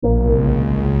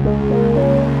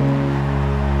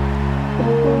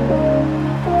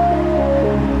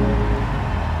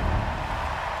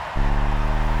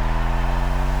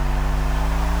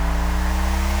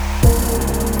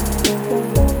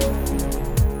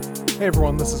Hey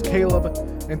everyone, this is Caleb,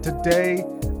 and today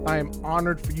I am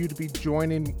honored for you to be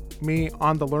joining me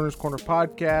on the Learner's Corner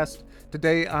podcast.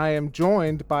 Today I am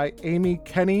joined by Amy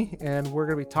Kenny, and we're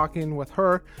going to be talking with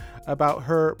her about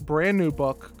her brand new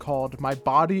book called My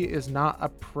Body Is Not a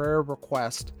Prayer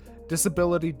Request: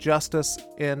 Disability Justice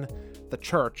in the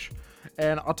Church.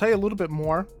 And I'll tell you a little bit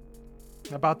more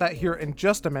about that here in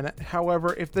just a minute.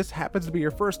 However, if this happens to be your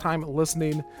first time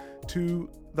listening to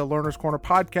the Learner's Corner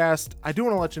podcast, I do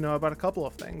want to let you know about a couple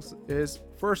of things.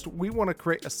 First, we want to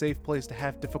create a safe place to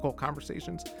have difficult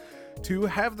conversations, to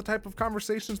have the type of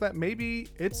conversations that maybe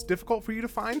it's difficult for you to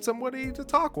find somebody to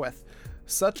talk with,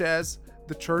 such as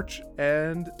the church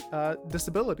and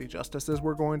disability justice, as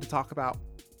we're going to talk about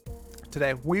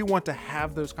today. We want to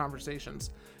have those conversations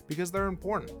because they're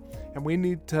important and we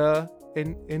need to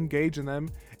engage in them.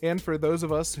 And for those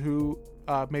of us who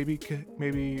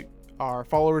maybe are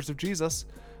followers of Jesus,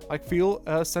 feel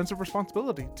a sense of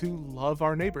responsibility to love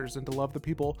our neighbors and to love the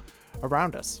people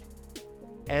around us.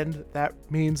 And that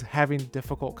means having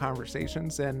difficult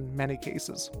conversations in many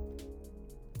cases.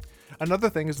 Another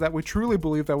thing is that we truly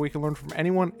believe that we can learn from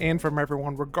anyone and from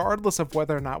everyone, regardless of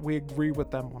whether or not we agree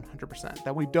with them 100%.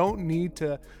 That we don't need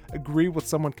to agree with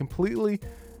someone completely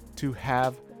to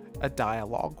have a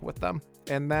dialogue with them.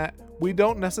 And that we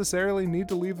don't necessarily need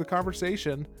to leave the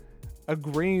conversation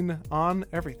agreeing on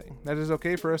everything. That is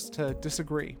okay for us to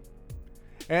disagree.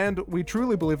 And we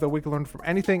truly believe that we can learn from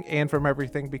anything and from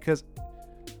everything, because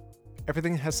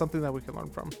everything has something that we can learn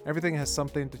from. Everything has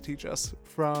something to teach us,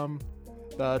 from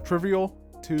the trivial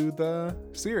to the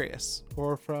serious,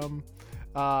 or from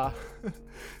to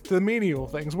the menial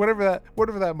things, whatever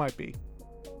that might be.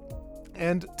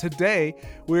 And today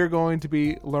we're going to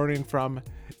be learning from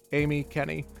Amy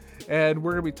Kenny, and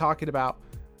we're going to be talking about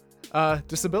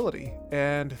disability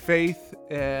and faith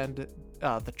and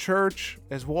the church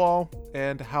as well,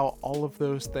 and how all of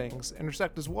those things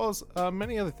intersect, as well as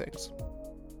many other things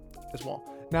as well.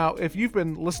 Now, if you've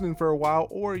been listening for a while,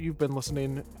 or you've been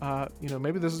listening,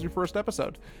 maybe this is your first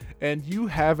episode, and you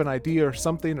have an idea or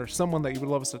something or someone that you would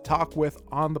love us to talk with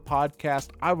on the podcast,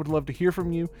 I would love to hear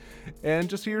from you and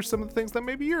just hear some of the things that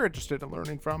maybe you're interested in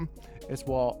learning from as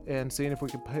well, and seeing if we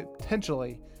could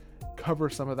potentially cover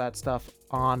some of that stuff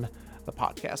on the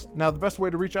podcast. Now, the best way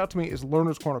to reach out to me is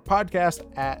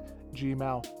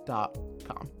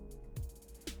learnerscornerpodcast@gmail.com.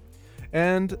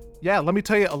 And yeah, let me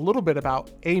tell you a little bit about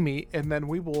Amy, and then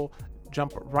we will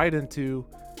jump right into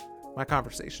my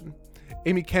conversation.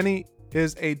 Amy Kenny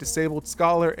is a disabled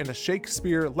scholar and a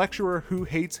Shakespeare lecturer who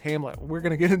hates Hamlet. We're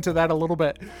going to get into that a little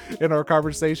bit in our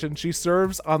conversation. She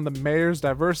serves on the Mayor's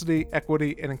Diversity,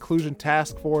 Equity, and Inclusion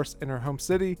Task Force in her home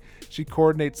city. She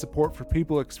coordinates support for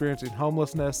people experiencing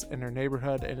homelessness in her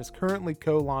neighborhood, and is currently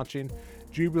co-launching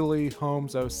Jubilee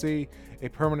Homes OC, a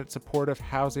permanent supportive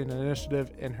housing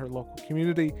initiative in her local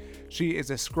community. She is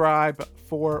a scribe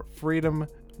for Freedom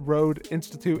Road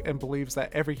Institute and believes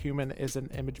that every human is an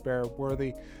image bearer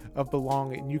worthy of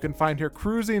belonging. You can find her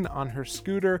cruising on her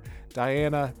scooter,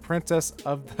 Diana, Princess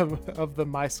of the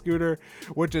My Scooter,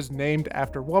 which is named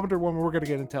after Wonder Woman. We're going to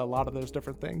get into a lot of those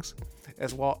different things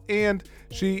as well. And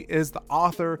she is the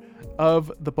author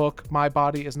of the book My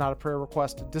Body Is Not a Prayer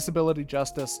Request: Disability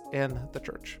Justice in the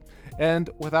Church.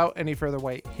 And without any further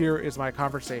wait, here is my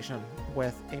conversation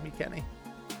with Amy Kenny.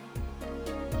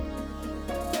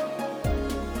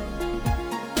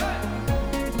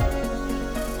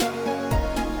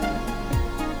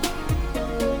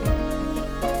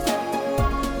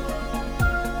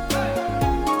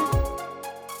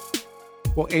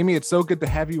 Well, Amy, it's so good to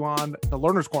have you on the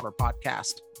Learner's Corner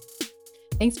podcast.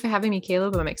 Thanks for having me,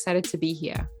 Caleb. I'm excited to be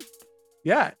here.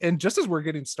 Yeah, and just as we're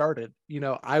getting started,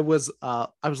 I was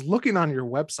looking on your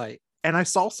website, and I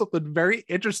saw something very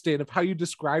interesting of how you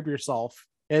describe yourself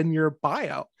in your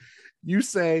bio. You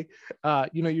say,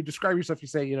 you describe yourself. You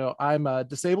say, I'm a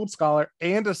disabled scholar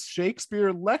and a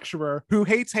Shakespeare lecturer who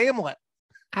hates Hamlet.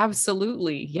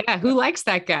 Absolutely, yeah. Who likes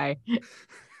that guy?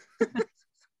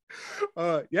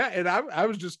 And I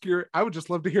was just curious. I would just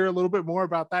love to hear a little bit more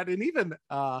about that, and even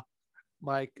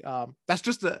that's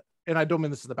just and I don't mean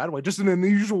this in a bad way, just an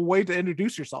unusual way to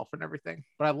introduce yourself and everything,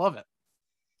 but I love it.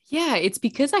 Yeah, it's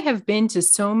because I have been to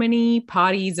so many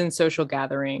parties and social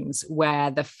gatherings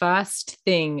where the first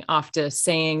thing after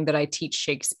saying that I teach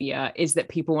Shakespeare is that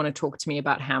people want to talk to me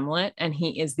about Hamlet, and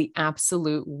he is the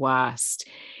absolute worst.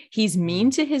 He's mean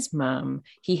to his mom.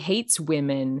 He hates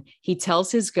women. He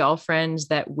tells his girlfriends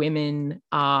that women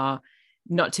are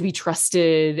not to be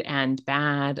trusted and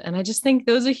bad. And I just think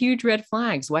those are huge red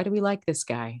flags. Why do we like this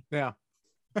guy? Yeah.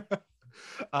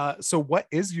 So what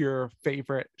is your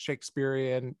favorite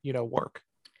Shakespearean, work?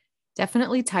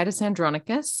 Definitely Titus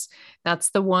Andronicus. That's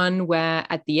the one where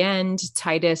at the end,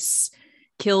 Titus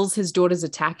kills his daughter's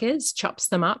attackers, chops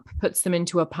them up, puts them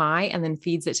into a pie, and then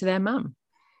feeds it to their mum.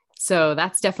 So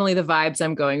that's definitely the vibes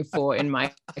I'm going for in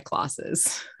my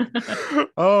classes.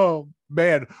 Oh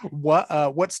man,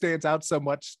 what stands out so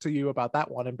much to you about that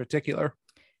one in particular?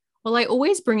 Well, I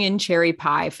always bring in cherry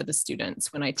pie for the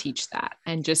students when I teach that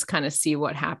and just kind of see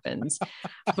what happens.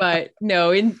 But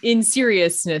no, in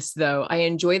seriousness though, I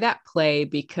enjoy that play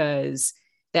because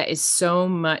there is so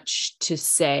much to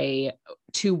say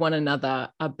to one another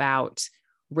about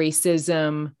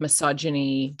racism,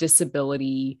 misogyny,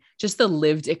 disability, just the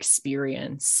lived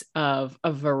experience of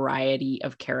a variety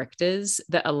of characters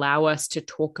that allow us to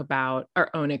talk about our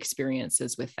own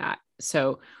experiences with that.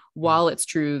 So while it's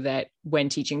true that when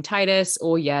teaching Titus,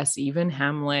 or yes, even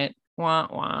Hamlet, wah,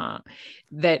 wah,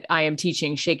 that I am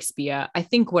teaching Shakespeare, I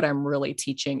think what I'm really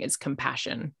teaching is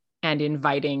compassion and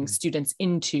inviting students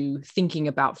into thinking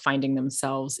about finding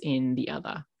themselves in the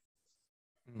other.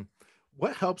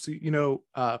 What helps you,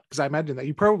 because I imagine that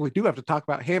you probably do have to talk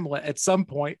about Hamlet at some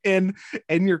point in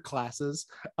your classes.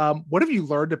 What have you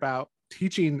learned about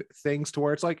teaching things to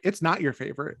where it's like it's not your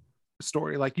favorite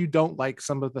story, like you don't like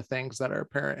some of the things that are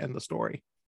apparent in the story?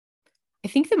 I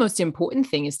think the most important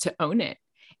thing is to own it,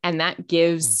 and that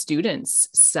gives students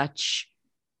such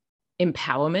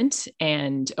empowerment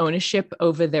and ownership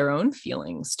over their own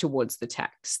feelings towards the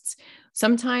texts.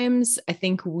 Sometimes I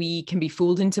think we can be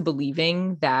fooled into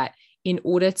believing that in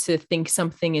order to think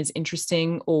something is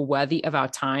interesting or worthy of our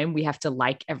time, we have to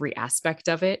like every aspect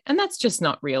of it. And that's just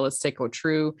not realistic or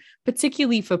true,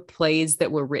 particularly for plays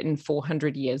that were written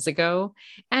 400 years ago.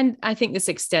 And I think this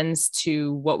extends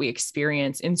to what we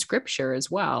experience in scripture as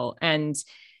well. And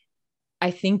I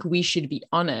think we should be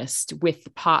honest with the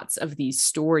parts of these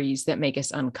stories that make us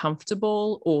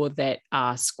uncomfortable or that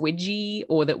are squidgy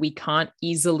or that we can't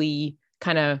easily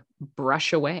kind of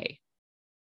brush away.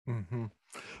 Mm-hmm.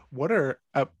 What are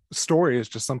story is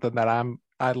just something that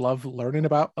I love learning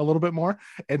about a little bit more.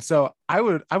 And so I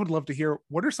would love to hear,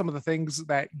 what are some of the things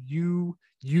that you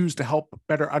use to help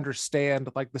better understand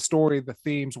like the story, the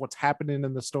themes, what's happening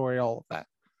in the story, all of that?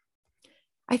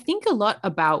 I think a lot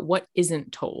about what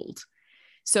isn't told.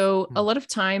 So a lot of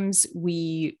times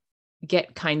we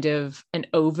get kind of an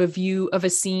overview of a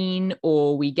scene,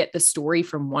 or we get the story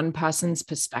from one person's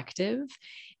perspective,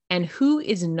 and who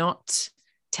is not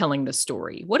telling the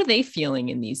story? What are they feeling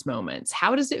in these moments?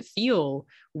 How does it feel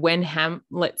when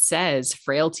Hamlet says,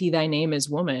 "Frailty, thy name is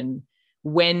woman,"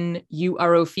 when you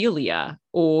are Ophelia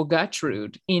or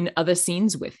Gertrude in other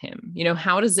scenes with him?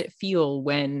 How does it feel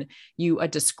when you are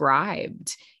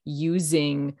described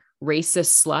using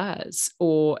racist slurs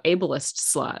or ableist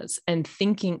slurs, and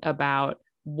thinking about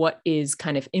what is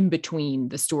kind of in between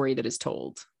the story that is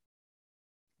told?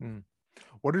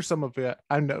 What are some of it?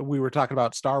 I know we were talking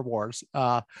about Star Wars,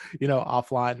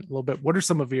 offline a little bit. What are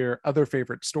some of your other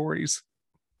favorite stories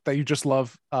that you just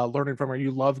love learning from, or you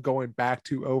love going back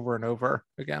to over and over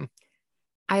again?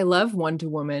 I love Wonder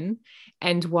Woman.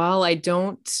 And while I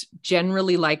don't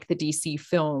generally like the DC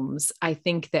films, I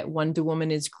think that Wonder Woman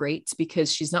is great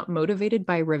because she's not motivated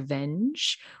by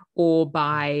revenge or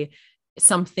by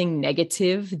something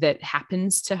negative that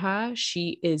happens to her.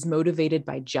 She is motivated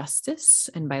by justice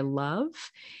and by love.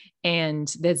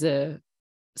 And there's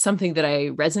something that I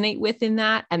resonate with in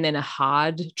that, and then a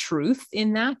hard truth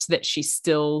in that she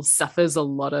still suffers a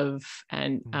lot of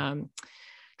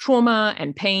trauma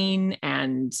and pain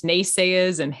and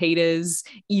naysayers and haters,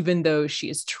 even though she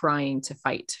is trying to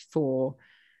fight for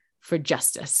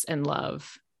justice and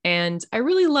love. And I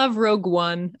really love Rogue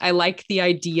One. I like the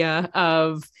idea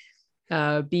of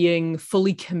being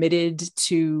fully committed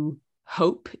to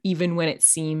hope, even when it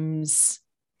seems,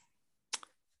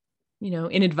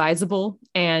 inadvisable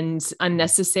and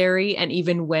unnecessary. And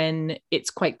even when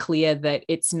it's quite clear that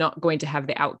it's not going to have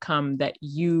the outcome that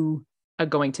you are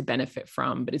going to benefit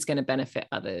from, but it's going to benefit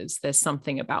others. There's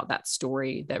something about that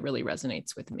story that really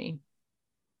resonates with me.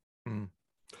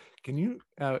 Can you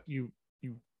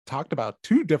talked about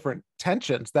two different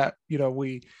tensions that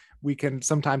we can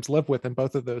sometimes live with in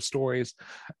both of those stories.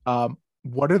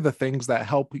 What are the things that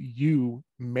help you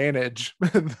manage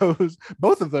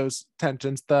both of those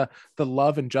tensions, the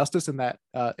love and justice, and that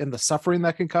and the suffering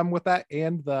that can come with that,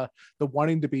 and the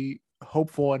wanting to be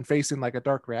hopeful and facing like a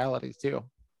dark reality too?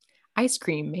 Ice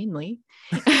cream mainly.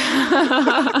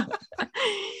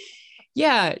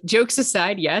 Yeah, jokes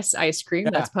aside, yes, ice cream.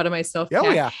 Yeah. That's part of my self-care. Oh,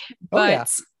 yeah.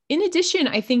 But in addition,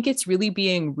 I think it's really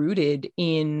being rooted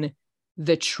in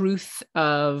the truth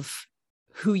of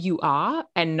who you are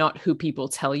and not who people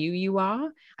tell you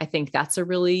are. I think that's a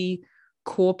really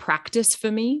core practice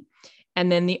for me.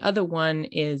 And then the other one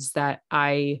is that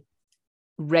I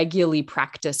regularly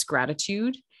practice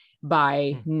gratitude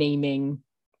by naming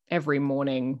every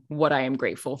morning what I am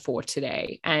grateful for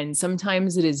today. And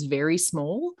sometimes it is very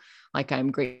small, like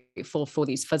I'm grateful for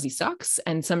these fuzzy socks.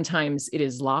 And sometimes it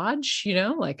is large,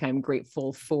 like I'm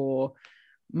grateful for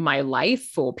my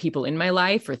life or people in my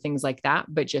life or things like that.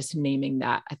 But just naming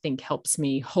that, I think, helps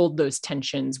me hold those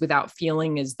tensions without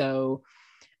feeling as though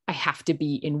I have to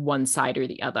be in one side or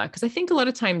the other. Because I think a lot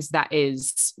of times that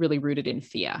is really rooted in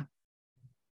fear.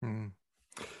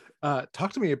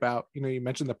 Talk to me about, you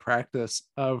mentioned the practice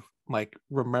of like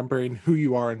remembering who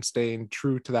you are and staying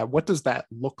true to that. What does that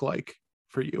look like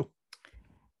for you?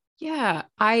 Yeah,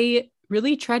 I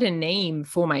really try to name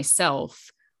for myself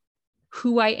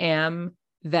who I am,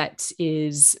 that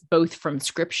is both from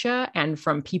scripture and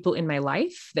from people in my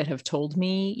life that have told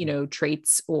me,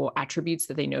 traits or attributes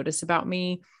that they notice about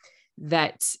me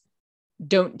that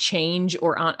don't change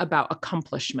or aren't about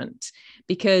accomplishment.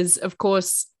 Because of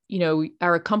course,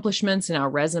 our accomplishments and our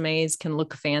resumes can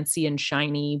look fancy and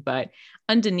shiny, but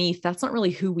underneath, that's not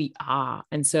really who we are.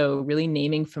 And so really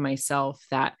naming for myself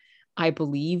that I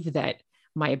believe that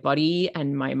my body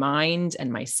and my mind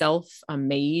and myself are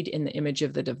made in the image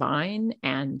of the divine,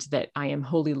 and that I am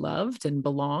wholly loved and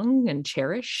belong and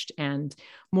cherished, and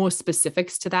more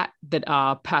specifics to that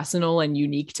are personal and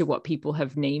unique to what people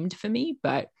have named for me.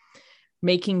 But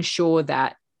making sure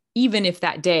that even if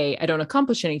that day I don't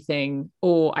accomplish anything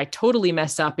or I totally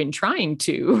mess up in trying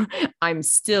to,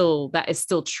 that is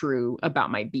still true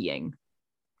about my being.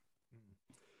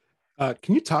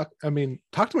 Can you talk to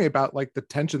me about like the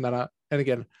tension that and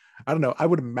again, I don't know, I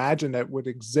would imagine that would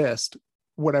exist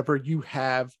whenever you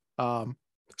have,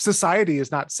 society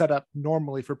is not set up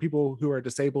normally for people who are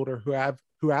disabled or who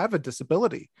have a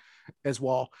disability as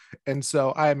well. And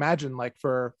so I imagine like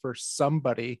for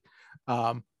somebody,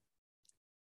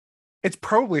 it's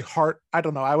probably hard. I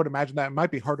don't know. I would imagine that it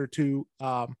might be harder to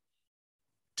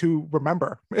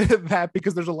remember that,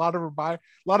 because there's a lot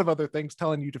of other things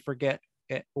telling you to forget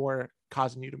it or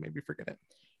causing you to maybe forget it.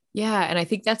 Yeah. And I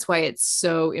think that's why it's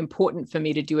so important for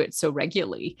me to do it so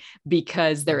regularly,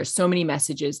 because there are so many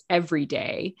messages every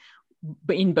day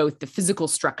in both the physical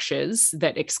structures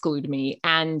that exclude me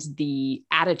and the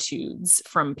attitudes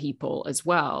from people as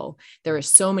well. There are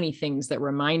so many things that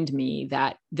remind me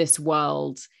that this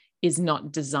world is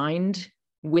not designed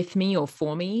with me or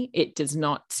for me. It does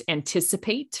not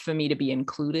anticipate for me to be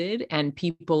included. And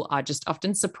people are just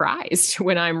often surprised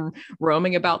when I'm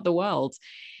roaming about the world.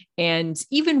 And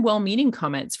even well-meaning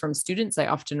comments from students I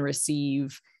often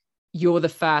receive: you're the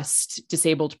first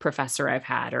disabled professor I've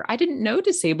had, or I didn't know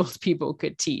disabled people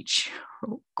could teach.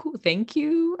 Oh, cool. Thank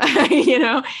you.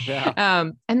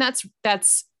 Yeah. And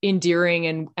that's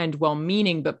endearing and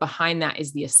well-meaning, but behind that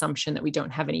is the assumption that we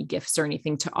don't have any gifts or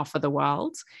anything to offer the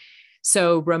world.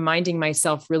 So reminding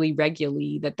myself really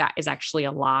regularly that is actually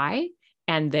a lie,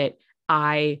 and that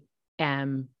I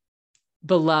am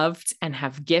beloved and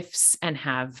have gifts and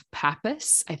have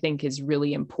purpose, I think is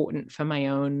really important for my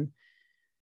own,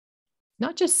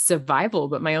 not just survival,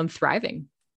 but my own thriving.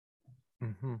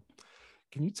 Mm-hmm.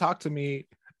 Can you talk to me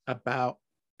about,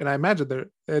 and I imagine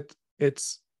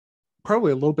it's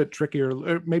probably a little bit trickier,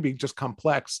 or maybe just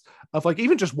complex, of like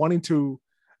even just wanting to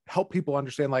help people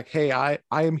understand like, hey, I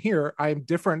am here, I am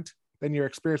different than your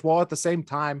experience, while at the same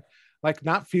time like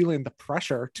not feeling the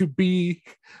pressure to be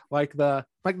like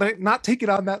not taking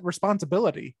on that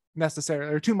responsibility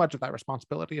necessarily, or too much of that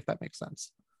responsibility, if that makes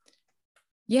sense.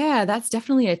 Yeah, that's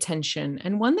definitely a tension,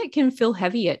 and one that can feel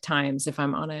heavy at times, if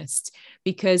I'm honest,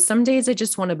 because some days I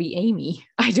just want to be Amy.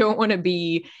 I don't want to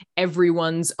be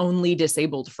everyone's only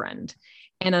disabled friend.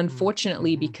 And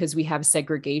unfortunately, because we have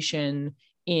segregation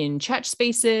in church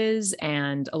spaces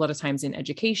and a lot of times in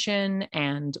education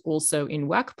and also in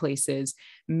workplaces,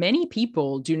 many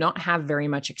people do not have very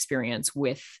much experience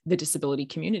with the disability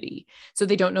community. So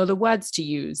they don't know the words to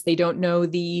use. They don't know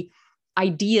the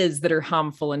ideas that are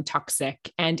harmful and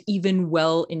toxic, and even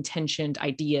well-intentioned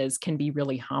ideas can be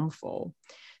really harmful.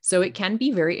 So it can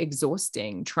be very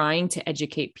exhausting trying to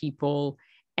educate people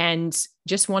and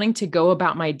just wanting to go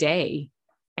about my day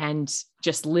and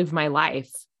just live my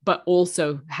life, but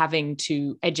also having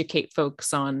to educate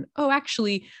folks on, oh,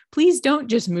 actually, please don't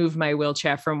just move my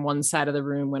wheelchair from one side of the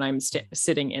room when I'm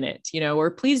sitting in it,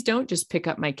 or please don't just pick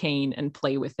up my cane and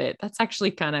play with it. That's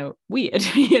actually kind of weird,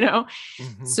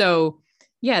 So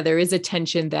yeah, there is a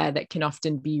tension there that can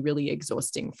often be really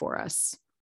exhausting for us.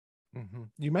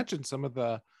 You mentioned some of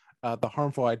the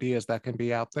harmful ideas that can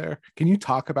be out there. Can you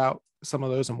talk about some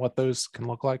of those and what those can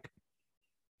look like?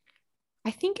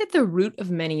 I think at the root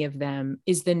of many of them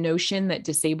is the notion that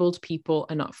disabled people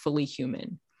are not fully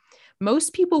human.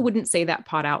 Most people wouldn't say that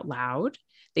part out loud.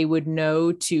 They would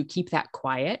know to keep that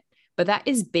quiet, but that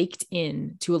is baked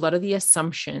in to a lot of the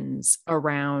assumptions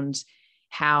around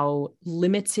how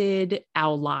limited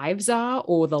our lives are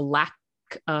or the lack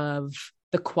of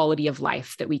the quality of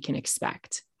life that we can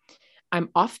expect. I'm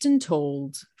often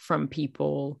told from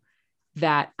people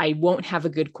that I won't have a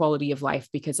good quality of life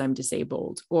because I'm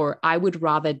disabled, or I would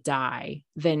rather die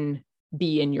than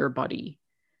be in your body.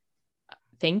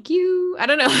 Thank you. I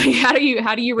don't know.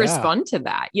 How do you respond to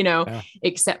that?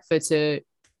 Except for to,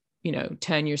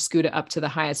 turn your scooter up to the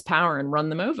highest power and run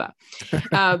them over.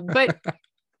 But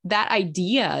that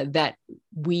idea that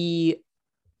we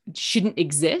shouldn't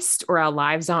exist or our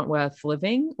lives aren't worth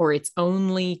living, or it's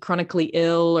only chronically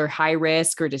ill or high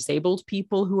risk or disabled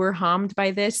people who are harmed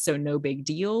by this, so no big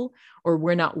deal, or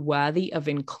we're not worthy of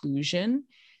inclusion,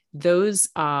 those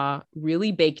are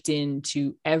really baked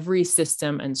into every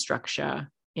system and structure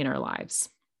in our lives.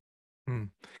 Can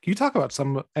you talk about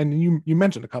some, and you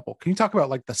mentioned a couple, can you talk about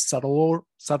like the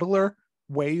subtler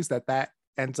ways that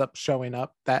ends up showing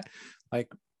up, that like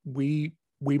we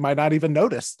might not even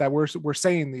notice that we're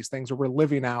saying these things or we're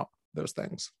living out those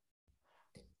things?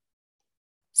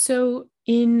 So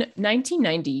in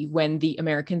 1990, when the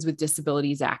Americans with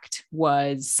Disabilities Act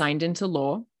was signed into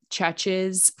law,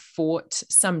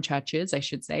 some churches, I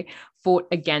should say, fought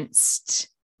against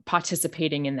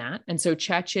participating in that. And so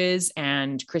churches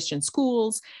and Christian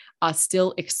schools are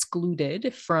still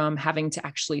excluded from having to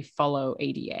actually follow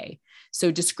ADA.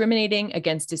 So discriminating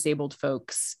against disabled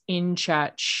folks in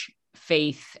church,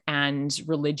 faith, and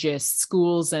religious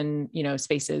schools and,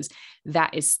 spaces,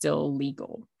 that is still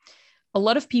legal. A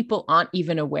lot of people aren't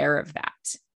even aware of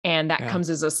that. And that comes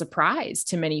as a surprise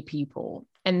to many people.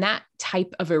 And that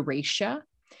type of erasure,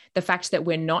 the fact that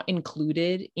we're not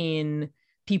included in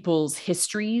people's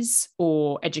histories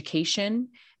or education,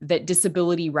 that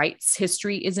disability rights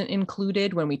history isn't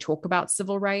included when we talk about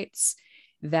civil rights,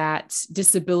 that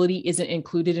disability isn't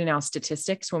included in our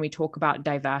statistics when we talk about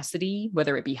diversity,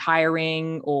 whether it be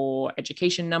hiring or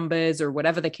education numbers or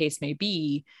whatever the case may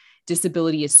be,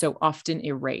 disability is so often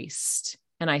erased.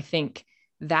 And I think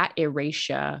that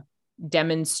erasure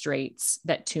demonstrates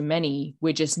that to many,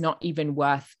 we're just not even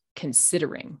worth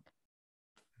considering.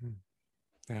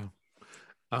 Yeah.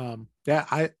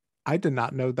 I did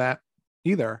not know that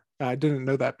either. I didn't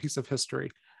know that piece of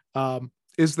history.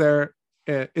 Is there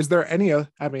any,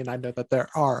 I mean, I know that there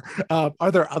are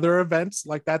there other events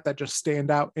like that just stand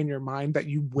out in your mind that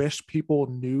you wish people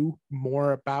knew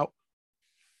more about?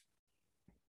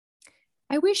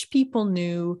 I wish people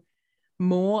knew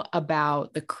more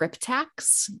about the CRIP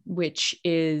tax, which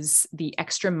is the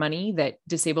extra money that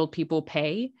disabled people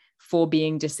pay for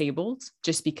being disabled,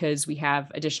 just because we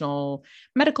have additional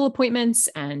medical appointments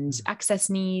and access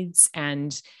needs.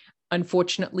 And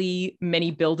unfortunately,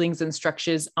 many buildings and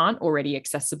structures aren't already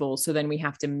accessible. So then we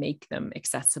have to make them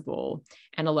accessible.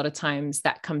 And a lot of times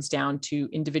that comes down to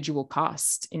individual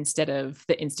cost instead of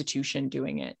the institution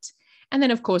doing it. And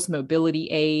then, of course, mobility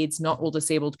aids. Not all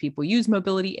disabled people use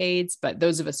mobility aids, but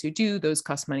those of us who do, those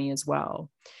cost money as well.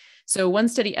 So one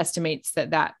study estimates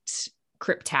that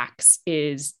CRIP tax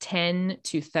is $10,000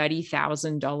 to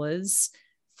 $30,000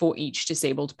 for each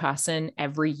disabled person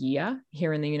every year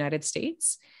here in the United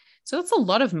States. So that's a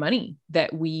lot of money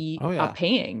that we are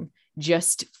paying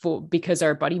just because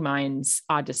our body minds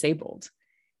are disabled.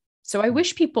 So I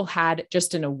wish people had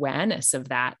just an awareness of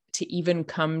that to even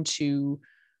come to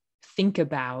think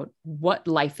about what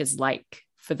life is like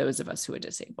for those of us who are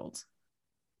disabled.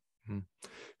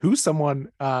 Who's someone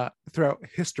throughout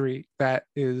history that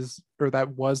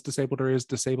was disabled or is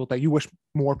disabled that you wish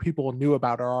more people knew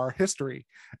about, or our history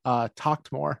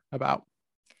talked more about?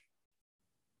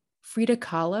 Frida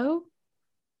Kahlo,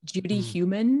 Judy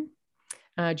Heumann.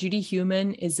 Judy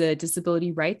Heumann is a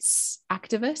disability rights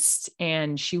activist,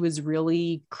 and she was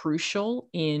really crucial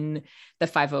in the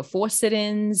 504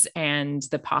 sit-ins and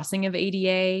the passing of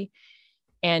ADA.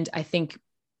 And I think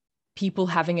people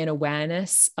having an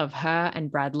awareness of her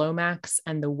and Brad Lomax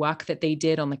and the work that they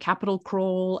did on the Capitol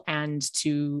crawl and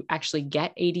to actually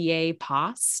get ADA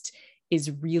passed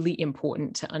is really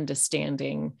important to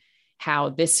understanding how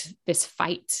this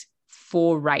fight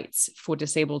for rights for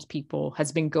disabled people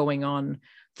has been going on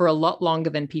for a lot longer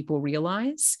than people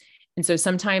realize. And so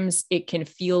sometimes it can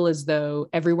feel as though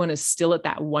everyone is still at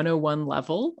that 101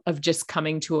 level of just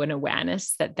coming to an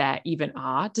awareness that there even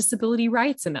are disability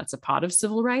rights, and that's a part of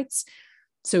civil rights.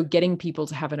 So getting people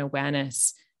to have an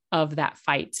awareness of that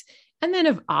fight and then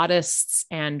of artists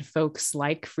and folks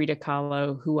like Frida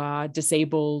Kahlo who are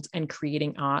disabled and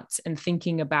creating art and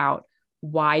thinking about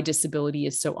why disability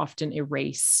is so often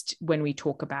erased when we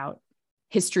talk about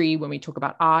history, when we talk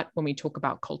about art, when we talk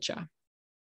about culture.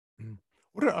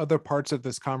 What are other parts of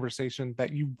this conversation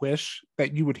that you wish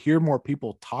that you would hear more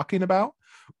people talking about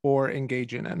or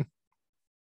engaging in?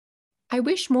 I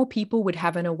wish more people would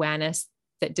have an awareness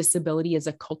that disability is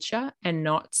a culture and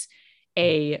not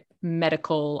a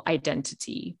medical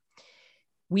identity.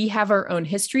 We have our own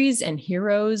histories and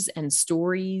heroes and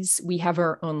stories. We have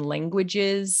our own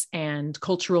languages and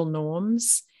cultural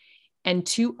norms. And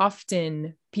too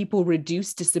often, people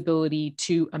reduce disability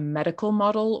to a medical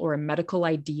model or a medical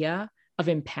idea of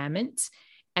impairment.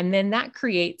 And then that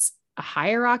creates a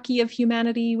hierarchy of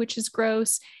humanity, which is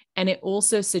gross. And it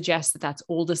also suggests that that's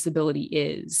all disability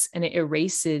is. And it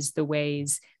erases the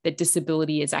ways that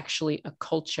disability is actually a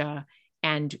culture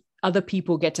and other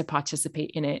people get to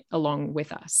participate in it along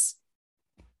with us.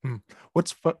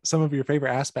 What's some of your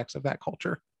favorite aspects of that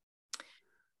culture?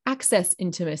 Access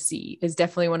intimacy is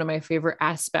definitely one of my favorite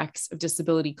aspects of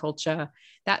disability culture.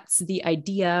 That's the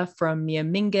idea from Mia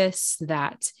Mingus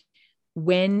that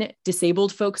when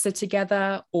disabled folks are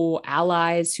together or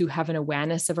allies who have an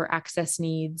awareness of our access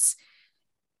needs,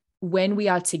 when we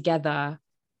are together,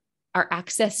 our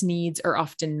access needs are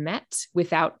often met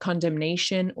without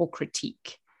condemnation or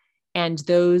critique. And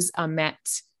those are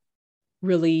met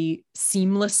really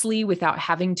seamlessly without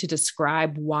having to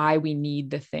describe why we need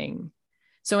the thing.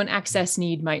 So an access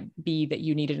need might be that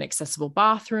you need an accessible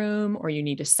bathroom, or you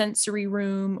need a sensory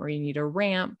room, or you need a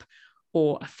ramp,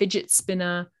 or a fidget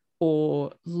spinner,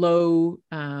 or low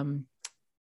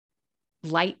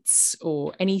lights,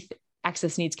 or any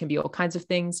access needs can be all kinds of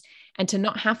things. And to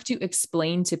not have to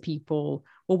explain to people,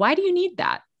 well, why do you need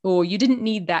that? Or you didn't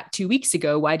need that 2 weeks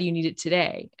ago. Why do you need it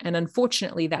today? And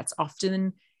unfortunately, that's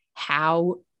often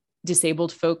how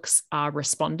disabled folks are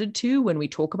responded to when we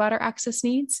talk about our access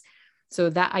needs.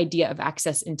 So that idea of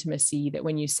access intimacy, that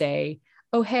when you say,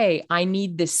 oh, hey, I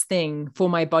need this thing for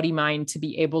my body mind to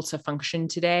be able to function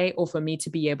today, or for me to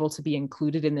be able to be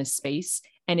included in this space,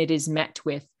 and it is met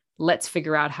with, let's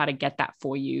figure out how to get that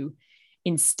for you,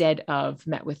 instead of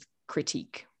met with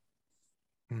critique.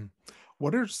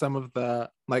 What are some of the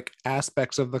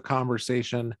aspects of the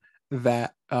conversation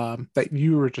that that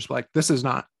you were just like, this is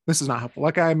not helpful?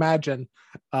 Like, I imagine,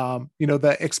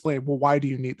 that explain, well, why do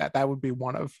you need that? That would be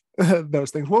one of those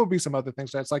things. What would be some other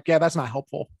things that's like, yeah, that's not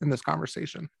helpful in this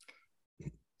conversation?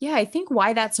 Yeah, I think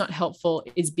why that's not helpful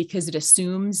is because it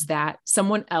assumes that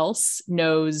someone else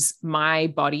knows my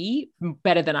body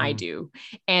better than I do.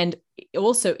 And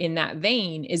also in that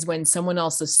vein is when someone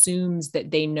else assumes that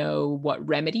they know what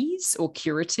remedies or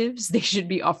curatives they should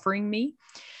be offering me.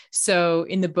 So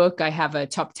in the book, I have a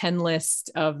top 10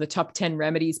 list of the top 10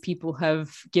 remedies people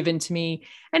have given to me.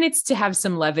 And it's to have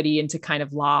some levity and to kind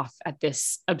of laugh at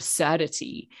this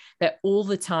absurdity that all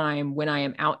the time when I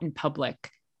am out in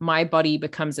public, my body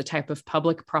becomes a type of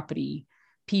public property.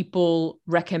 People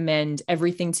recommend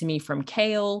everything to me, from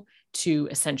kale to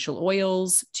essential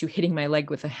oils to hitting my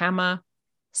leg with a hammer.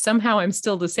 Somehow I'm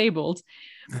still disabled.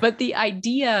 But the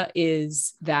idea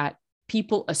is that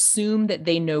people assume that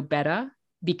they know better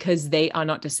because they are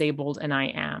not disabled and I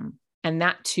am. And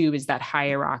that too is that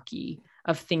hierarchy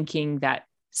of thinking that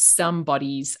some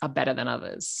bodies are better than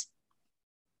others.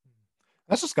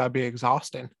 That's just got to be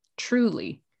exhausting.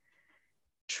 Truly.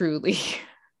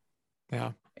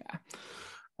 Yeah.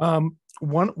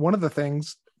 One of the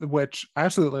things which I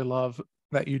absolutely love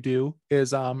that you do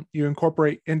is you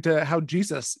incorporate into how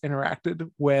Jesus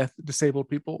interacted with disabled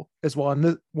people as well.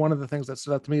 And one of the things that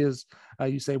stood out to me is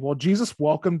you say, well, Jesus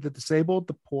welcomed the disabled,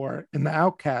 the poor, and the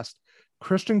outcast.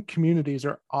 Christian communities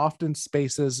are often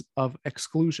spaces of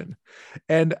exclusion.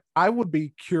 And I would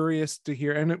be curious to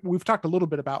hear, and we've talked a little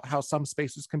bit about how some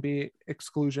spaces can be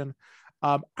exclusion.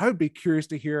 I would be curious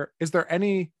to hear, is there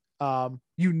any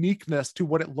uniqueness to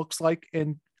what it looks like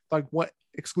in what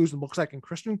exclusion looks like in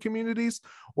Christian communities,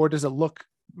 or does it look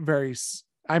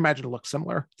I imagine it looks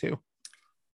similar too?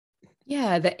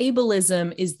 Yeah, the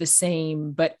ableism is the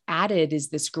same, but added is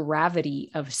this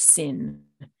gravity of sin.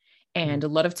 And a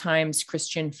lot of times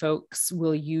Christian folks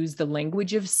will use the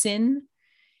language of sin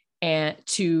and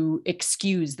to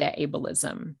excuse their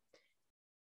ableism.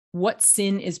 What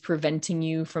sin is preventing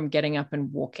you from getting up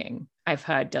and walking? I've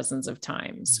heard dozens of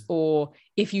times. Or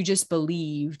if you just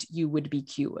believed, you would be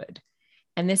cured.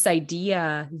 And this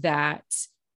idea that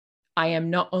I am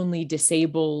not only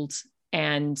disabled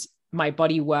and my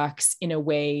body works in a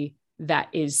way that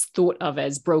is thought of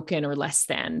as broken or less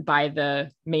than by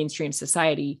the mainstream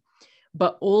society,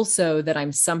 but also that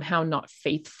I'm somehow not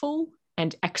faithful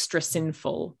and extra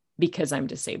sinful because I'm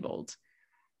disabled.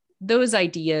 Those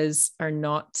ideas are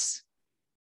not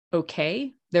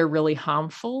okay. They're really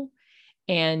harmful.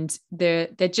 And they're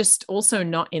just also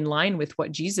not in line with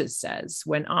what Jesus says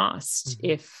when asked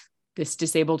if this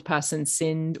disabled person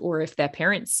sinned or if their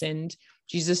parents sinned.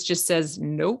 Jesus just says,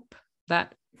 nope,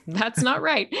 that's not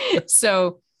right.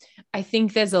 So I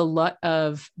think there's a lot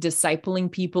of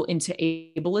discipling people into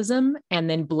ableism and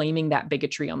then blaming that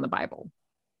bigotry on the Bible.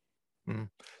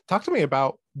 Talk to me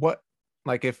about what,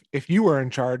 like, if you were in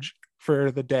charge for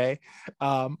the day,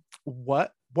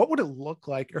 what would it look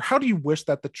like, or how do you wish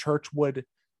that the church would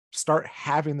start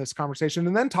having this conversation?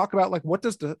 And then talk about like, what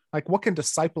can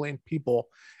discipling people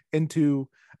into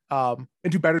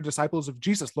better disciples of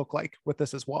Jesus look like with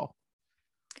this as well?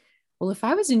 Well, if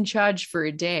I was in charge for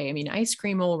a day, I mean, ice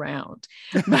cream all around.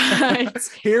 But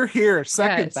here,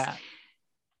 second yes. that.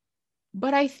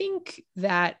 But I think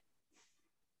that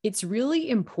it's really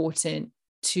important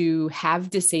to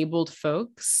have disabled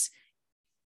folks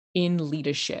in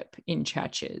leadership in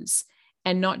churches,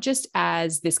 and not just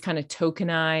as this kind of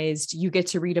tokenized, you get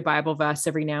to read a Bible verse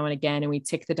every now and again, and we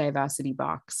tick the diversity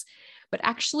box, but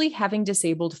actually having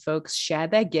disabled folks share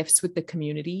their gifts with the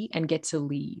community and get to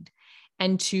lead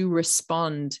and to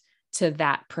respond to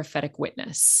that prophetic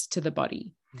witness to the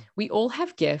body. We all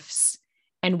have gifts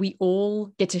and we all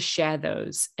get to share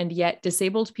those. And yet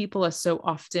disabled people are so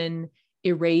often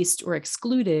erased or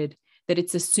excluded that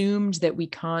it's assumed that we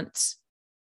can't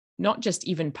not just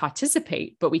even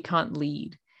participate, but we can't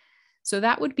lead. So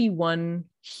that would be one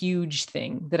huge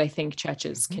thing that I think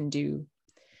churches can do.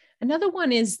 Another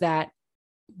one is that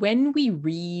when we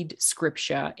read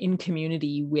scripture in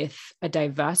community with a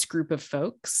diverse group of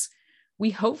folks,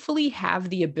 we hopefully have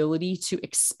the ability to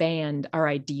expand our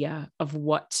idea of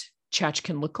what church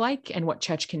can look like and what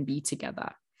church can be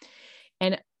together.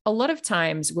 And a lot of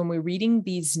times when we're reading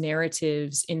these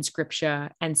narratives in scripture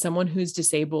and someone who's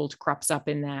disabled crops up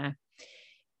in there,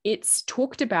 it's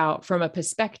talked about from a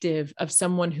perspective of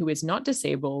someone who is not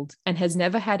disabled and has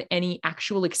never had any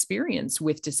actual experience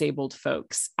with disabled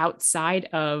folks outside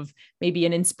of maybe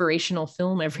an inspirational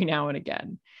film every now and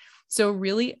again. So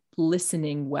really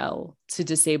listening well to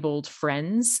disabled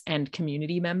friends and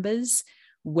community members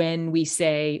when we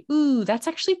say, ooh, that's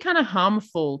actually kind of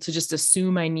harmful to just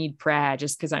assume I need prayer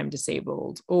just because I'm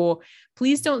disabled, or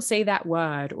please don't say that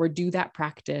word or do that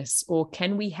practice, or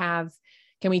can we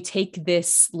take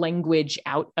this language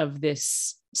out of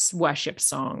this worship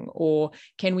song? Or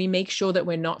can we make sure that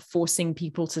we're not forcing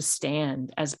people to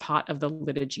stand as part of the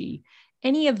liturgy?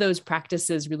 Any of those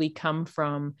practices really come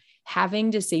from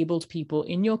having disabled people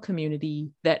in your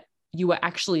community that you are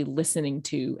actually listening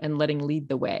to and letting lead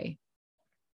the way.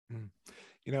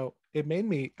 You know, it made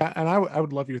me, and I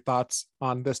would love your thoughts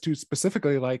on this too,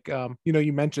 specifically, like,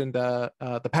 you mentioned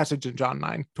the passage in John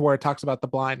 9 to where it talks about the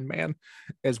blind man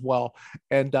as well.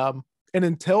 And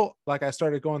until like I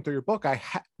started going through your book,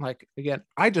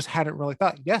 I just hadn't really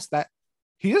thought, yes, that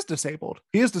he is disabled.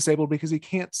 He is disabled because he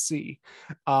can't see.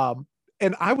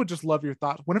 And I would just love your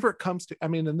thoughts whenever it comes to, I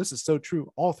mean, and this is so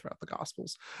true all throughout the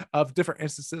Gospels of different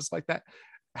instances like that.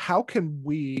 How can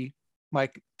we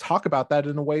like talk about that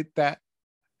in a way that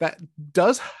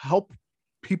does help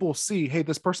people see, hey,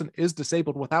 this person is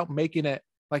disabled without making it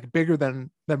like bigger than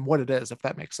what it is, if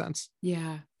that makes sense?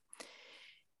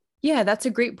 Yeah, that's a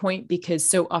great point, because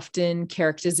so often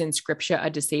characters in scripture are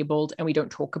disabled and we don't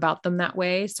talk about them that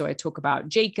way. So I talk about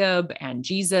Jacob and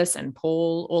Jesus and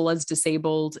Paul all as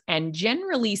disabled. And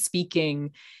generally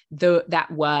speaking, that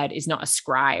word is not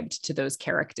ascribed to those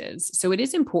characters. So it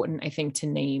is important, I think, to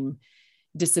name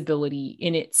disability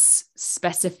in its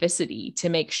specificity to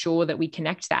make sure that we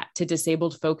connect that to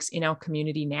disabled folks in our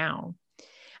community now.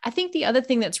 I think the other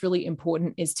thing that's really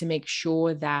important is to make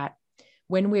sure that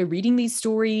when we're reading these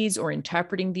stories or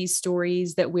interpreting these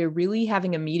stories, that we're really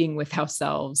having a meeting with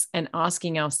ourselves and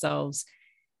asking ourselves,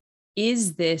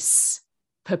 is this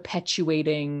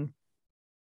perpetuating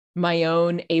my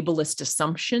own ableist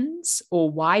assumptions? Or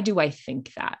why do I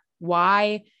think that?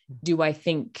 Why do I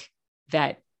think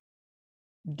that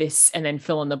this, and then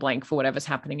fill in the blank for whatever's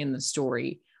happening in the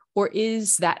story? Or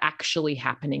is that actually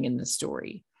happening in the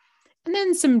story? And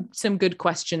then some good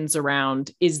questions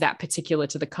around, is that particular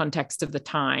to the context of the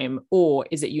time, or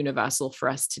is it universal for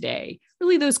us today?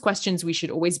 Really, those questions we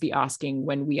should always be asking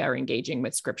when we are engaging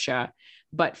with scripture.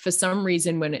 But for some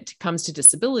reason, when it comes to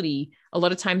disability, a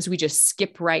lot of times we just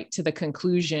skip right to the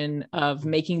conclusion of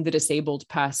making the disabled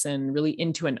person really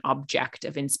into an object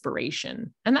of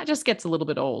inspiration. And that just gets a little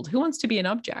bit old. Who wants to be an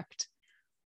object?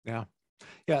 Yeah.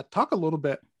 Talk a little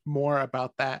bit more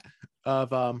about that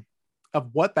of, of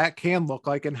what that can look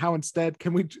like, and how instead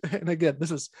can we, and again,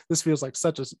 this feels like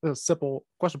such a simple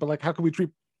question, but like, how can we treat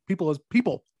people as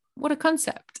people? What a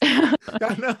concept. I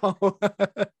know.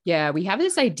 Yeah, we have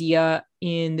this idea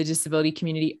in the disability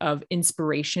community of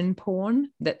inspiration porn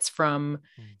that's from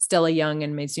Stella Young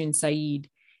and Maysoon Saeed.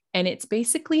 And it's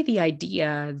basically the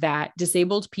idea that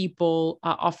disabled people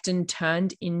are often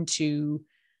turned into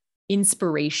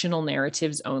inspirational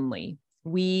narratives only.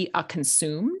 We are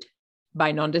consumed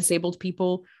by non-disabled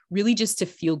people really just to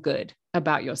feel good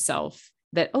about yourself,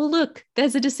 that, oh, look,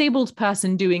 there's a disabled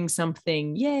person doing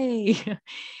something. Yay.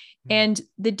 And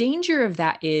the danger of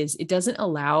that is it doesn't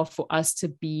allow for us to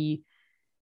be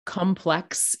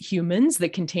complex humans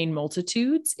that contain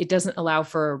multitudes. It doesn't allow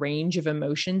for a range of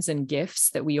emotions and gifts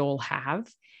that we all have.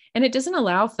 And it doesn't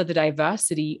allow for the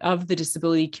diversity of the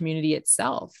disability community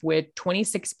itself. We're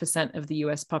 26% of the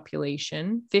US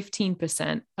population,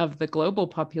 15% of the global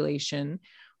population.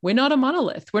 We're not a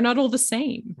monolith. We're not all the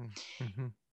same. Mm-hmm.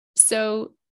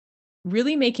 So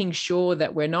really making sure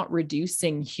that we're not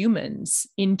reducing humans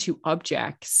into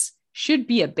objects should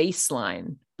be a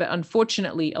baseline. But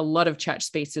unfortunately, a lot of church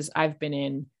spaces I've been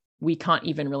in, we can't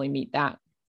even really meet that.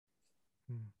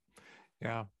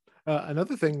 Yeah.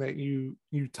 Another thing that you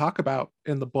talk about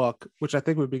in the book, which I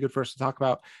think would be good for us to talk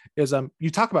about, is you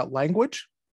talk about language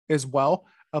as well,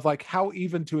 of like how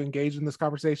even to engage in this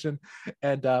conversation.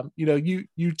 And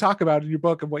you talk about in your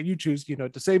book and what you choose,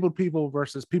 disabled people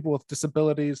versus people with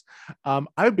disabilities. That's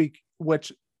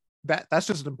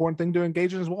just an important thing to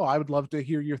engage in as well. I would love to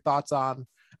hear your thoughts on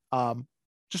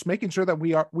just making sure that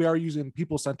we are using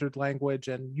people-centered language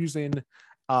and using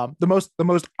the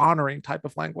most honoring type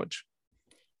of language.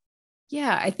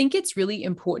 Yeah, I think it's really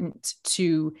important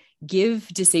to give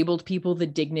disabled people the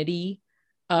dignity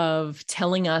of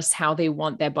telling us how they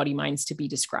want their body minds to be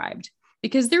described,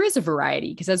 because there is a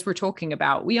variety, because as we're talking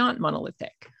about, we aren't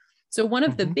monolithic. So one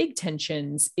of the big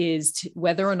tensions is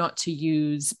whether or not to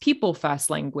use people first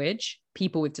language,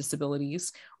 people with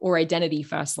disabilities, or identity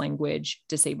first language,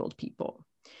 disabled people.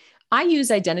 I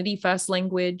use identity first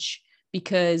language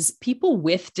because people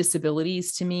with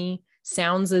disabilities to me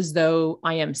sounds as though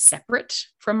I am separate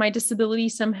from my disability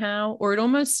somehow, or it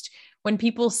almost, when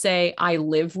people say I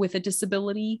live with a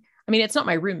disability, I mean, it's not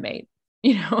my roommate,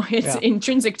 it's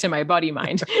intrinsic to my body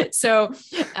mind. So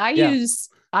I use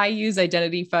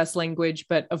identity first language,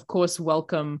 but of course,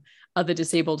 welcome other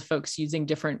disabled folks using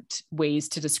different ways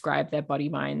to describe their body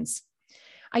minds.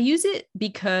 I use it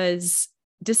because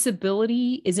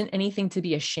disability isn't anything to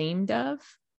be ashamed of.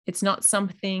 It's not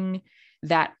something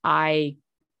that I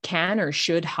can or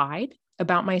should hide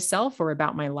about myself or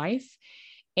about my life.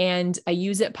 And I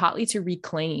use it partly to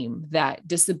reclaim that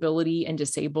disability and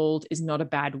disabled is not a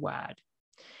bad word.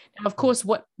 Now, of course,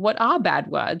 what are bad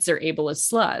words are ableist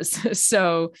slurs.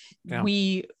 So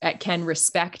we can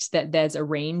respect that there's a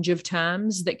range of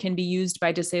terms that can be used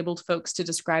by disabled folks to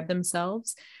describe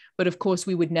themselves. But of course,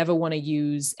 we would never want to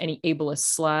use any ableist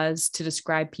slurs to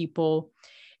describe people.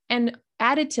 And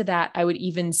added to that, I would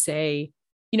even say,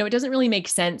 it doesn't really make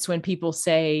sense when people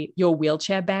say you're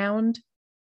wheelchair bound.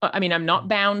 I mean, I'm not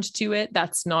bound to it.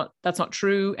 That's not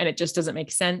true. And it just doesn't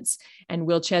make sense. And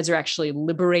wheelchairs are actually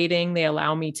liberating. They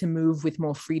allow me to move with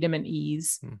more freedom and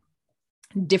ease.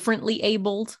 Differently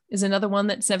abled is another one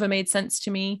that's never made sense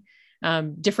to me.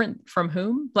 Different from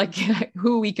whom? Like,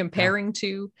 who are we comparing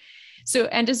to? So,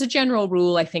 and as a general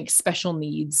rule, I think special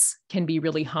needs can be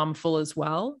really harmful as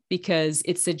well, because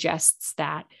it suggests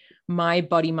that my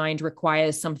body mind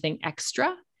requires something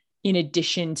extra in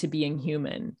addition to being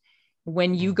human.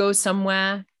 When you go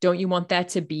somewhere, don't you want there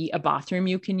to be a bathroom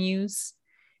you can use?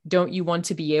 Don't you want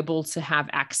to be able to have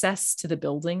access to the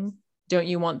building? Don't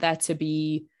you want there to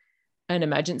be an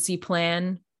emergency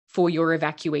plan for your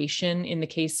evacuation in the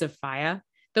case of fire?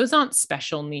 Those aren't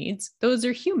special needs. Those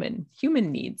are human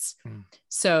needs.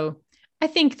 So I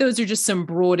think those are just some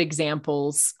broad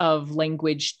examples of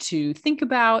language to think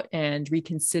about and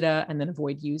reconsider and then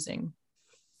avoid using.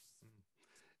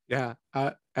 Yeah.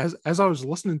 As I was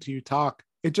listening to you talk,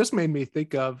 it just made me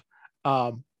think of,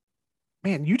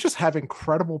 man, you just have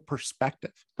incredible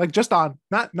perspective, like just on,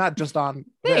 not just on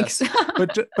Thanks. this,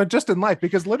 but just in life,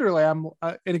 because literally and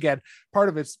again, part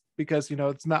of it's because,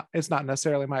 it's not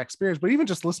necessarily my experience, but even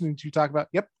just listening to you talk about,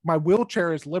 my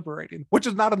wheelchair is liberating, which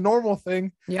is not a normal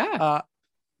thing. Yeah.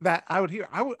 That I would hear.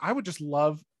 I would just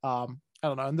love, I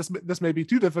don't know, and this may be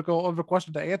too difficult of a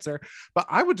question to answer, but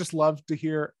I would just love to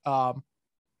hear,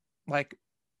 like,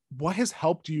 what has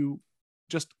helped you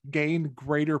just gain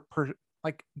greater perspective,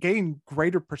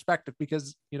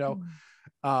 because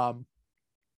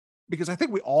because I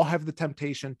think we all have the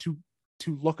temptation to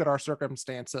look at our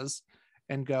circumstances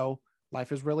and go,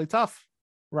 life is really tough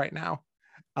right now.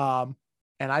 And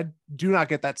I do not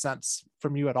get that sense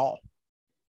from you at all.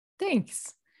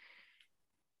 Thanks.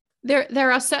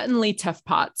 There are certainly tough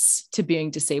parts to being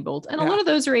disabled, and a lot of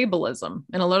those are ableism,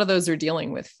 and a lot of those are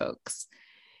dealing with folks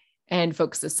and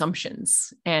folks'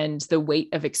 assumptions and the weight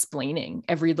of explaining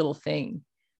every little thing.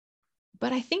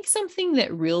 But I think something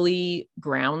that really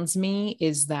grounds me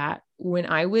is that when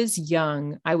I was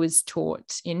young, I was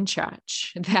taught in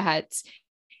church that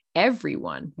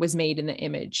everyone was made in the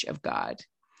image of God.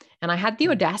 And I had the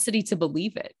audacity to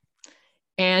believe it.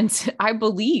 And I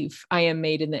believe I am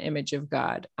made in the image of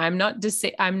God. I'm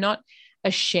not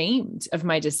ashamed of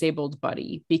my disabled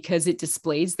body because it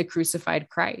displays the crucified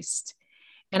Christ.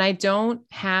 And I don't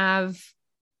have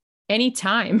any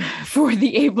time for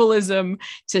the ableism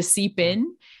to seep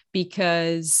in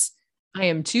because I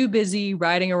am too busy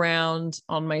riding around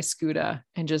on my scooter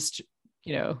and just,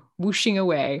 whooshing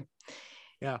away.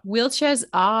 Yeah. Wheelchairs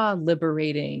are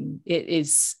liberating. It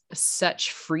is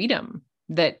such freedom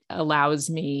that allows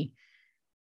me,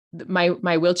 my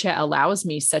wheelchair allows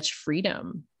me such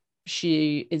freedom.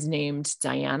 She is named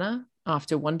Diana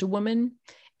after Wonder Woman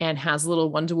and has a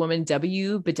little Wonder Woman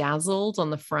W bedazzled on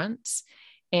the front.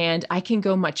 And I can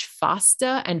go much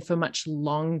faster and for much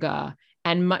longer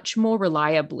and much more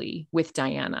reliably with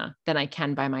Diana than I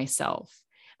can by myself.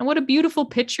 And what a beautiful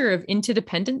picture of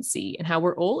interdependency and how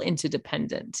we're all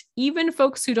interdependent. Even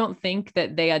folks who don't think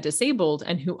that they are disabled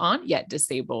and who aren't yet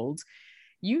disabled,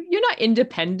 you're not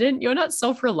independent. You're not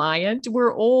self-reliant.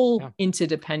 We're all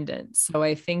interdependent. So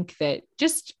I think that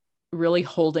just really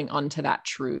holding on to that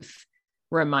truth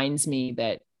reminds me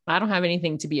that I don't have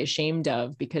anything to be ashamed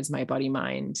of because my body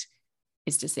mind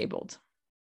is disabled.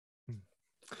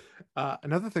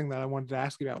 Another thing that I wanted to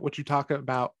ask you about, what you talk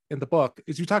about in the book,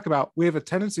 is you talk about we have a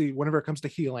tendency whenever it comes to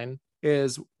healing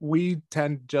is we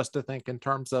tend just to think in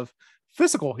terms of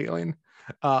physical healing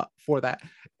for that.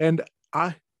 And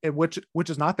which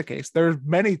is not the case. There's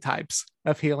many types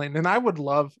of healing. And I would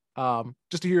love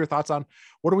just to hear your thoughts on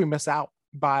what do we miss out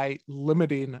by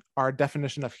limiting our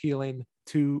definition of healing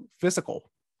to physical?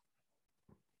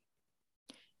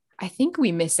 I think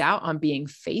we miss out on being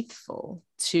faithful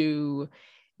to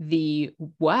the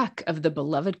work of the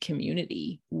beloved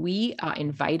community. We are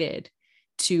invited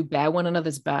to bear one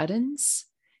another's burdens,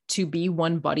 to be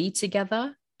one body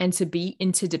together, and to be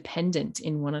interdependent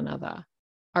in one another.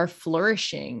 Our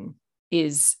flourishing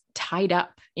is tied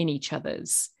up in each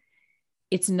other's.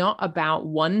 It's not about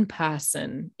one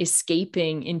person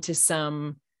escaping into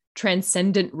some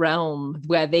transcendent realm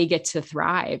where they get to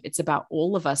thrive. It's about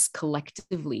all of us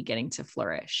collectively getting to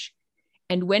flourish.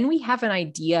 And when we have an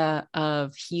idea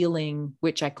of healing,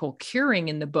 which I call curing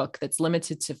in the book, that's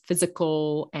limited to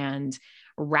physical and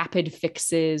rapid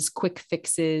fixes, quick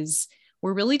fixes,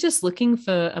 we're really just looking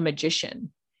for a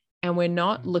magician. And we're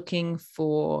not looking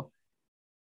for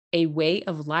a way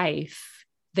of life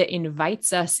that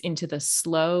invites us into the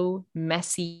slow,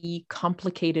 messy,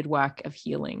 complicated work of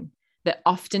healing that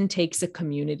often takes a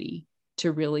community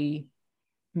to really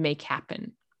make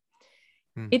happen.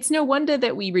 It's no wonder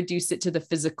that we reduce it to the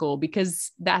physical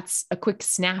because that's a quick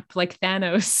snap like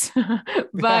Thanos.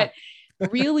 But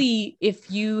really,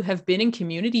 if you have been in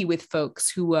community with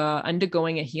folks who are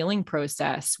undergoing a healing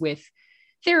process with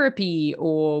therapy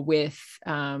or with,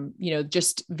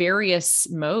 just various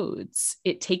modes,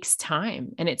 it takes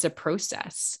time and it's a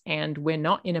process. And we're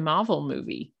not in a Marvel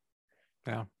movie.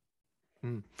 Yeah.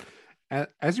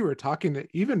 As you were talking, it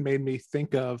even made me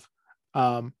think of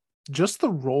just the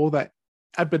role that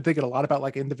I've been thinking a lot about,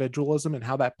 like individualism and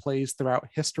how that plays throughout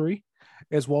history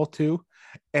as well too,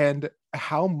 and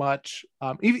how much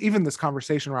even this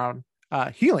conversation around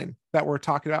healing that we're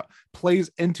talking about plays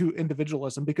into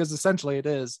individualism, because essentially it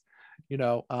is,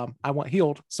 I want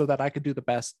healed so that I could do the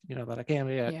best, that I can,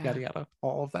 yada,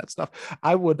 all of that stuff.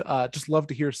 I would just love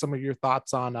to hear some of your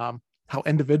thoughts on how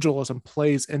individualism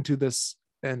plays into this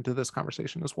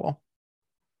conversation as well.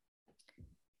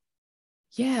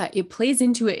 Yeah, it plays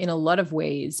into it in a lot of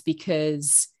ways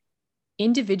because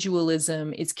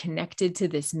individualism is connected to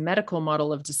this medical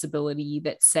model of disability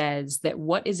that says that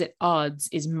what is at odds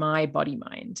is my body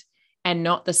mind and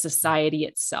not the society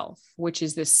itself, which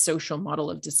is this social model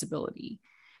of disability.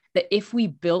 That if we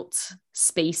built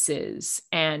spaces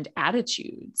and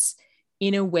attitudes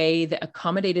in a way that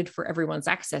accommodated for everyone's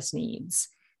access needs,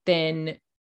 then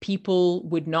people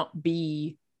would not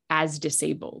be as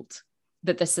disabled.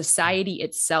 That the society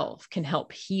itself can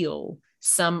help heal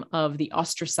some of the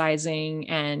ostracizing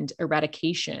and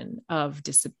eradication of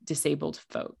disabled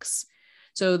folks.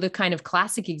 So the kind of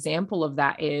classic example of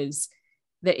that is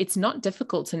that it's not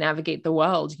difficult to navigate the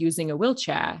world using a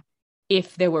wheelchair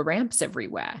if there were ramps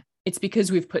everywhere. It's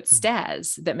because we've put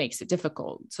stairs that makes it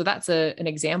difficult. So that's an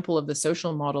example of the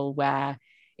social model where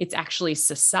it's actually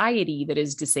society that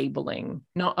is disabling,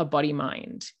 not a body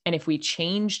mind. And if we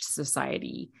changed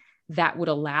society, that would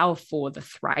allow for the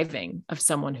thriving of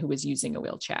someone who is using a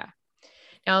wheelchair.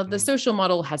 Now, the social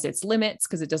model has its limits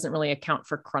because it doesn't really account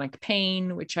for chronic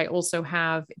pain, which I also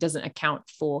have. It doesn't account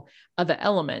for other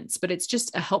elements, but it's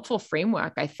just a helpful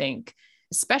framework, I think,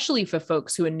 especially for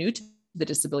folks who are new to the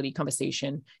disability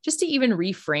conversation, just to even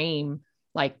reframe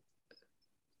like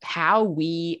how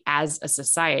we as a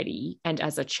society and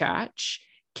as a church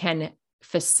can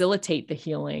facilitate the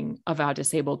healing of our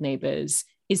disabled neighbors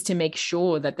is to make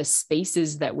sure that the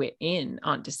spaces that we're in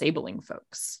aren't disabling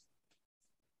folks.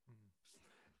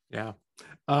 Yeah.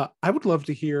 I would love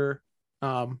to hear,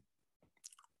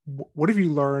 what have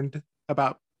you learned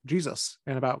about Jesus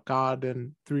and about God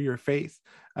and through your faith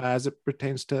as it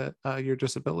pertains to your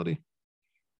disability?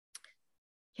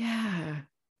 Yeah,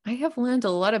 I have learned a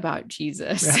lot about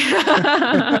Jesus.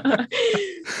 Yeah.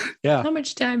 Yeah. How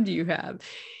much time do you have?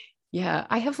 Yeah,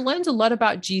 I have learned a lot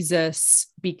about Jesus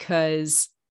because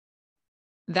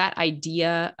that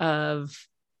idea of,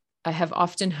 I have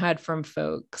often heard from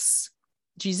folks,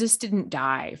 Jesus didn't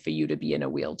die for you to be in a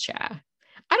wheelchair.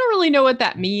 I don't really know what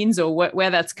that means or where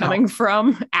that's coming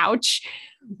from. Ouch.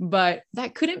 But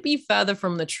that couldn't be further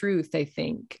from the truth, I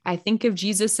think. I think of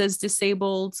Jesus as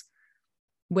disabled.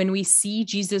 When we see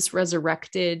Jesus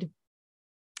resurrected,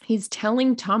 he's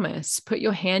telling Thomas, put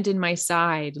your hand in my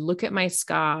side, look at my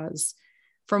scars.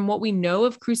 From what we know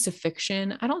of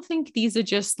crucifixion, I don't think these are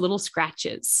just little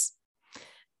scratches.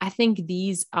 I think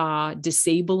these are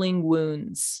disabling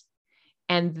wounds.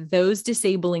 And those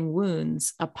disabling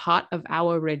wounds are part of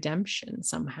our redemption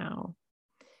somehow.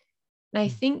 And I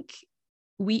think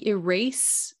we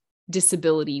erase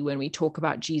disability when we talk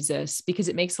about Jesus because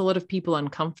it makes a lot of people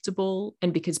uncomfortable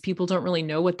and because people don't really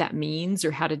know what that means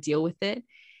or how to deal with it.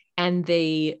 And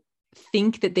they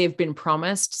think that they've been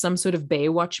promised some sort of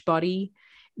Baywatch body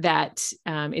that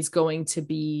is going to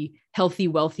be healthy,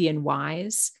 wealthy, and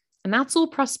wise. And that's all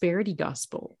prosperity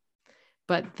gospel.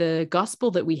 But the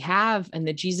gospel that we have and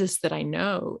the Jesus that I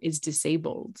know is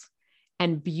disabled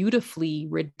and beautifully,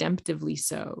 redemptively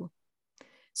so.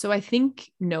 So I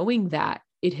think knowing that,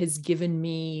 it has given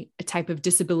me a type of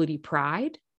disability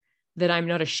pride that I'm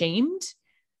not ashamed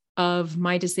of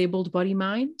my disabled body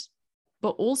mind, but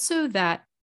also that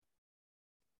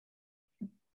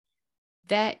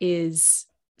there is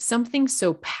something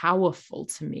so powerful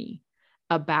to me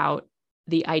about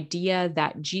the idea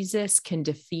that Jesus can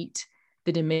defeat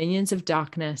the dominions of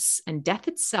darkness and death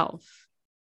itself,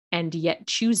 and yet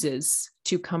chooses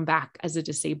to come back as a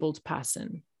disabled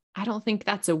person. I don't think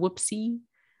that's a whoopsie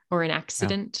or an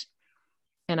accident.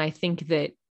 Yeah. And I think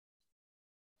that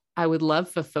I would love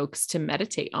for folks to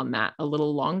meditate on that a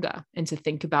little longer and to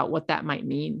think about what that might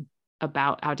mean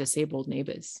about our disabled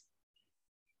neighbors.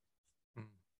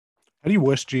 How do you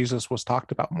wish Jesus was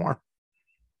talked about more?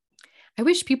 I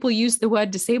wish people use the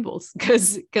word disabled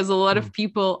because a lot of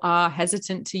people are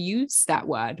hesitant to use that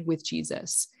word with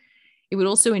Jesus. It would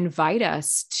also invite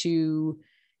us to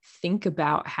think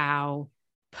about how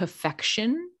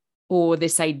perfection or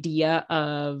this idea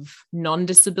of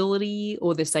non-disability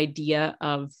or this idea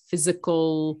of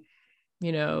physical,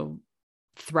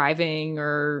 thriving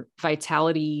or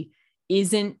vitality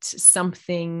isn't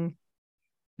something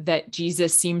that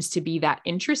Jesus seems to be that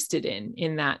interested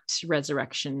in that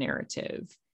resurrection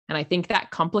narrative. And I think that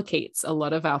complicates a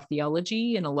lot of our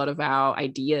theology and a lot of our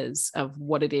ideas of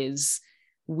what it is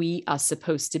we are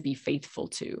supposed to be faithful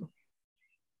to.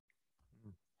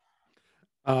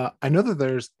 I know that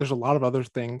there's a lot of other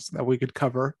things that we could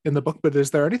cover in the book, but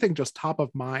is there anything just top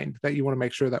of mind that you want to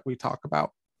make sure that we talk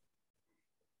about?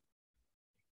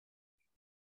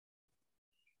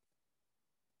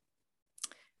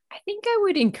 I think I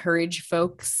would encourage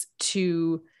folks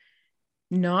to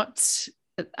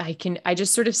I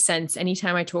just sort of sense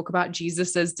anytime I talk about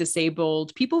Jesus as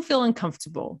disabled, people feel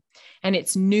uncomfortable and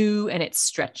it's new and it's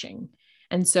stretching.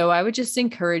 And so I would just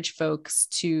encourage folks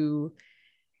to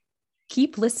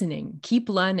keep listening, keep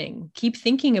learning, keep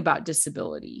thinking about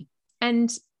disability. And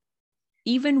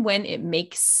even when it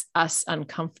makes us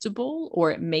uncomfortable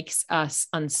or it makes us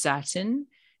uncertain,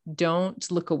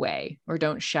 don't look away or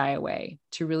don't shy away,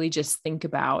 to really just think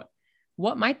about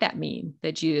what might that mean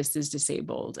that Jesus is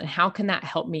disabled and how can that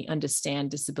help me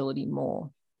understand disability more?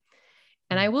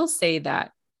 And I will say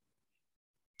that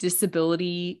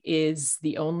disability is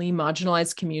the only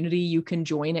marginalized community you can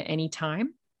join at any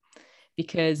time,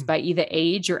 because by either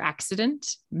age or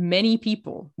accident, many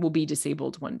people will be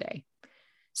disabled one day.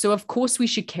 So of course we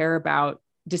should care about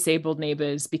disabled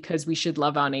neighbors because we should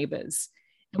love our neighbors.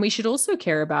 And we should also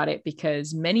care about it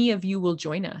because many of you will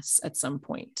join us at some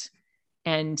point.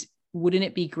 And wouldn't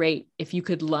it be great if you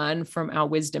could learn from our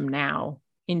wisdom now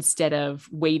instead of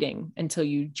waiting until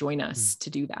you join us to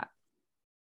do that?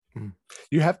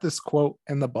 You have this quote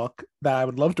in the book that I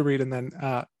would love to read and then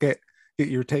get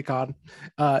your take on.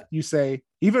 You say,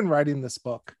 even writing this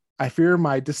book, I fear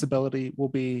my disability will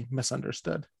be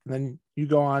misunderstood. And then you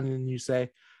go on and you say,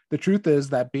 the truth is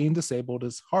that being disabled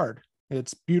is hard.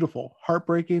 It's beautiful,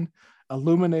 heartbreaking,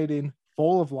 illuminating,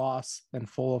 full of loss, and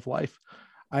full of life.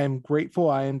 I am grateful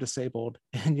I am disabled,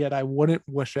 and yet I wouldn't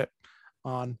wish it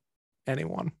on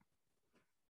anyone.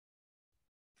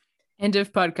 End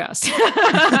of podcast.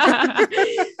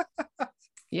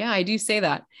 Yeah, I do say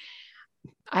that.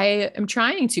 I am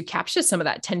trying to capture some of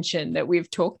that tension that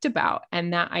we've talked about,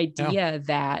 and that idea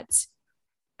that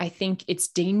I think it's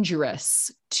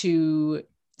dangerous to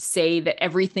say that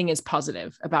everything is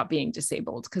positive about being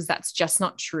disabled, because that's just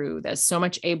not true. There's so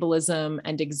much ableism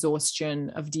and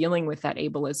exhaustion of dealing with that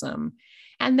ableism.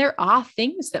 And there are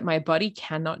things that my body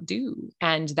cannot do,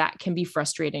 and that can be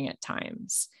frustrating at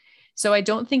times. So I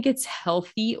don't think it's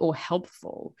healthy or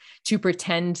helpful to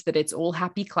pretend that it's all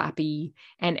happy clappy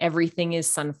and everything is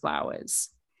sunflowers.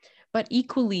 But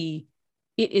equally,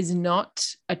 it is not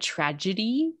a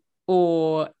tragedy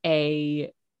or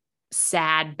a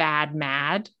sad, bad,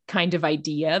 mad kind of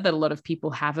idea that a lot of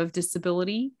people have of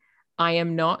disability. I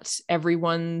am not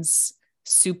everyone's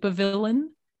supervillain.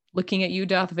 Looking at you,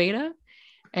 Darth Vader.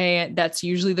 And that's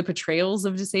usually the portrayals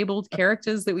of disabled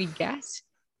characters that we get.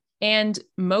 And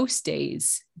most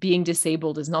days, being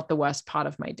disabled is not the worst part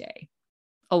of my day.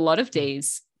 A lot of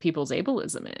days, people's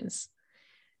ableism is.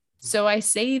 So I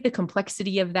say the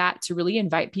complexity of that to really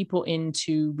invite people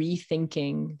into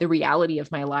rethinking the reality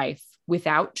of my life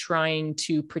without trying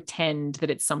to pretend that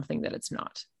it's something that it's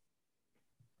not.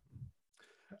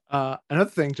 Another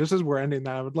thing, just as we're ending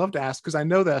that, I would love to ask, because I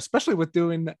know that especially with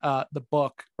doing the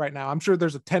book right now, I'm sure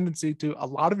there's a tendency to, a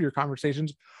lot of your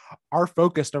conversations are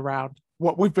focused around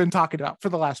what we've been talking about for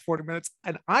the last 40 minutes.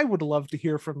 And I would love to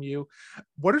hear from you.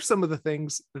 What are some of the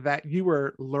things that you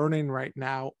are learning right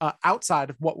now outside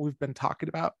of what we've been talking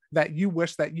about that you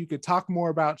wish that you could talk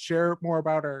more about, share more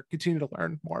about, or continue to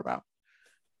learn more about?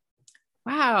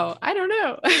 Wow, I don't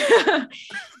know.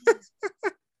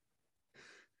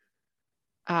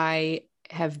 I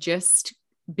have just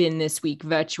been this week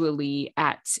virtually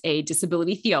at a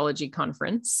disability theology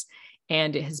conference,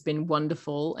 and it has been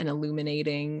wonderful and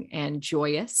illuminating and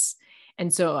joyous.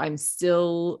 And so I'm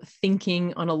still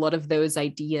thinking on a lot of those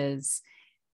ideas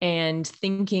and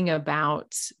thinking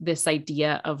about this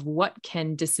idea of what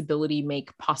can disability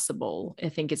make possible, I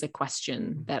think is a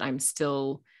question that I'm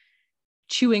still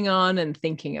chewing on and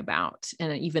thinking about.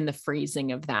 And even the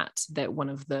phrasing of that one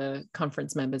of the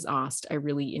conference members asked, I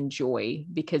really enjoy,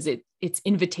 because it's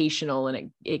invitational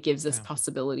and it gives us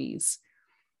possibilities.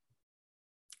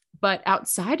 But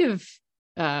outside of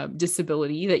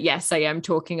disability, that yes, I am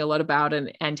talking a lot about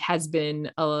and has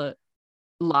been a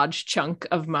large chunk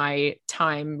of my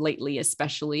time lately,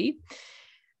 especially,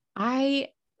 I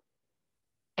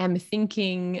am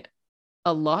thinking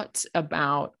a lot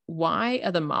about why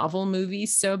are the Marvel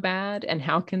movies so bad and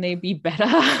how can they be better?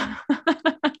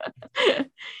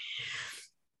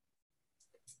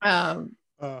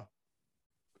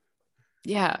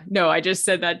 Yeah, no, I just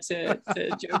said that to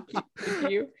joke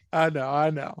with you. I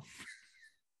know.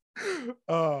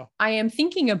 I am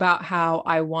thinking about how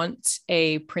I want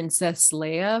a Princess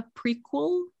Leia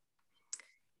prequel.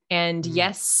 And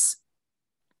yes,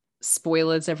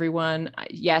 spoilers, everyone.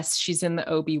 Yes, she's in the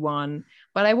Obi-Wan,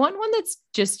 but I want one that's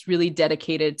just really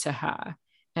dedicated to her.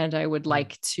 And I would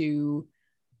like to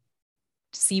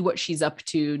see what she's up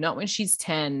to, not when she's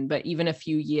 10, but even a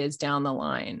few years down the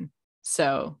line.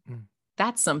 So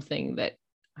that's something that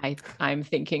I'm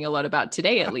thinking a lot about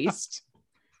today, at least.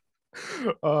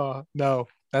 No,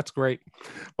 that's great.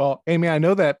 Well, Amy, I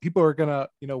know that people are gonna,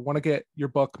 want to get your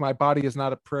book, My Body Is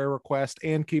Not a Prayer Request,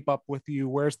 and keep up with you.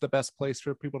 Where's the best place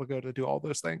for people to go to do all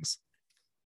those things?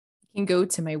 You can go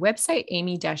to my website,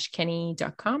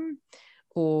 amy-kenny.com,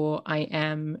 or I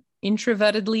am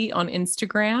introvertedly on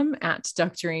Instagram at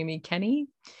Dr. Amy Kenny.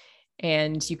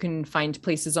 And you can find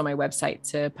places on my website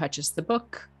to purchase the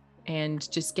book and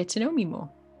just get to know me more.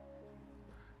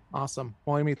 Awesome.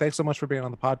 Well, Amy, thanks so much for being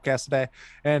on the podcast today.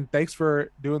 And thanks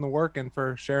for doing the work and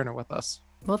for sharing it with us.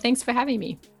 Well, thanks for having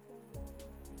me.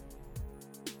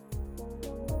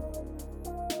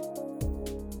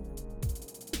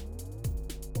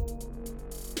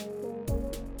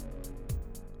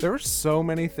 There were so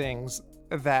many things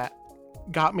that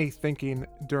got me thinking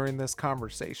during this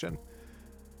conversation.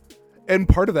 And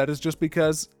part of that is just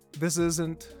because this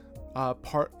isn't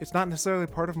it's not necessarily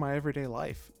part of my everyday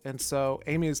life. And so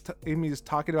Amy is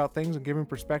talking about things and giving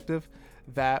perspective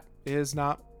that is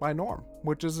not my norm,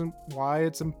 which isn't why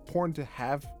it's important to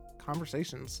have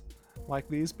conversations like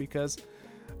these, because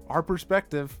our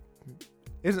perspective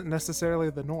isn't necessarily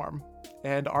the norm,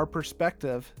 and our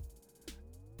perspective,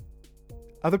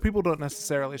 other people don't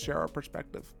necessarily share our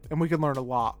perspective, and we can learn a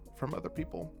lot from other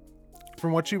people.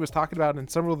 From what she was talking about and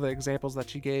several of the examples that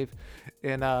she gave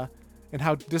in how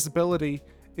disability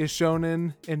is shown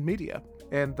in media,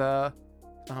 and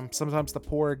sometimes the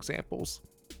poor examples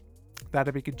that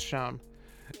it being shown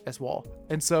as well.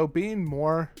 And so being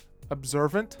more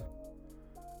observant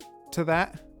to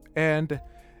that, and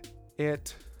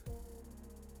it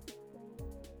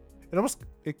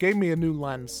gave me a new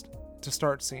lens to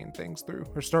start seeing things through,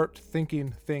 or start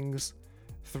thinking things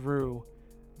through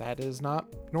that is not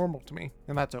normal to me,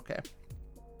 and that's okay.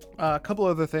 A couple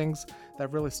other things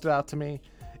that really stood out to me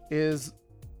is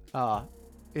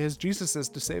Jesus is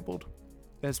disabled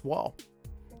as well,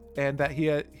 and that he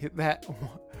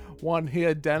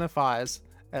identifies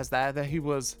as that he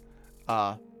was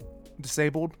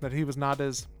disabled, that he was not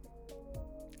as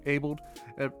abled,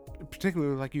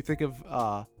 particularly like you think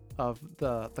of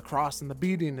the cross and the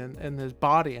beating and his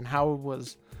body, and how it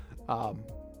was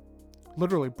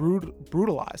literally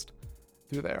brutalized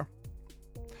through there.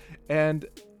 And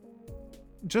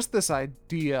just this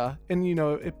idea, and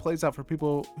it plays out for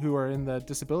people who are in the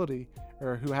disability,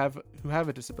 or who have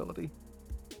a disability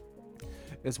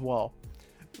as well,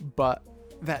 but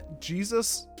that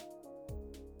Jesus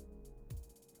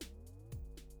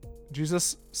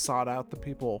sought out the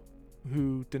people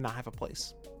who did not have a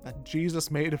place. That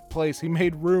Jesus made a place. He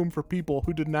made room for people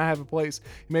who did not have a place.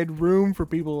 He made room for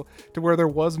people to where there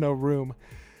was no room.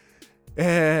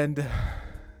 And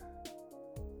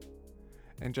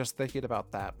just thinking about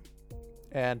that,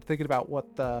 and thinking about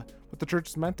what the church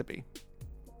is meant to be,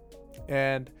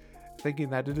 and thinking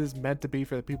that it is meant to be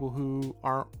for the people who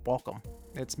aren't welcome.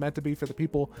 It's meant to be for the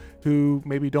people who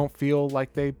maybe don't feel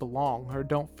like they belong, or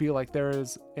don't feel like there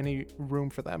is any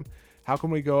room for them. How can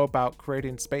we go about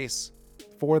creating space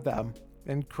for them,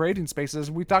 and creating spaces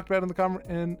we talked about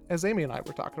and as Amy and I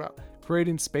were talking about,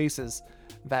 creating spaces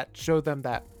that show them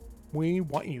that we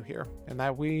want you here, and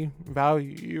that we value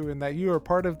you, and that you are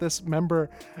part of this member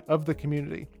of the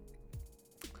community.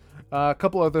 A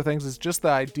couple other things is just the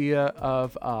idea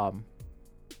of how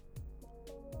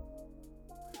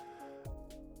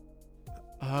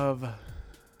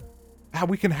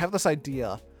we can have this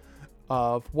idea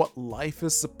of what life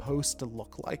is supposed to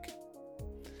look like.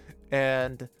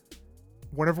 And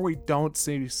whenever we don't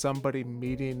see somebody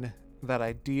meeting that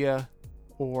idea,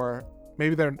 or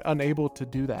maybe they're unable to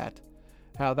do that,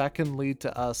 how that can lead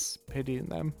to us pitying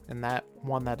them, and that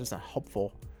isn't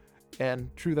helpful.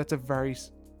 And true, that's a very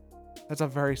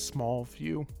small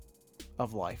view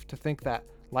of life, to think that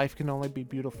life can only be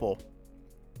beautiful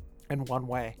in one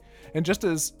way. And just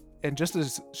as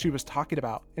she was talking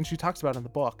about, and she talks about in the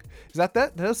book, is that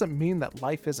doesn't mean that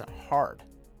life isn't hard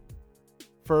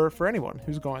for anyone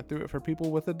who's going through it, for people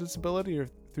with a disability, or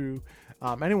through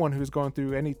anyone who's going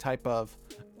through any type of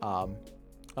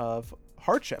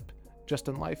hardship just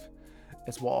in life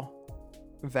as well.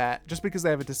 That just because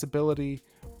they have a disability,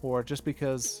 or just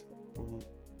because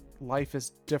life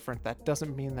is different, that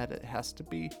doesn't mean that it has to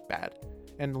be bad.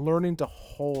 And learning to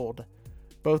hold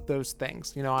both those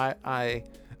things. I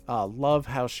love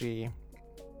how she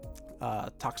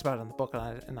talks about it in the book,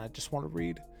 and I just want to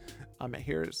read it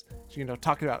here. Is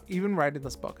talking about, even writing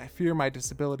this book, I fear my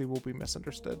disability will be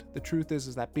misunderstood. The truth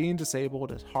is that being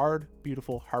disabled is hard,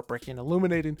 beautiful, heartbreaking,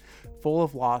 illuminating, full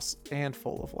of loss, and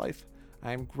full of life.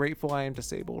 I am grateful I am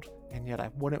disabled, and yet I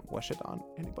wouldn't wish it on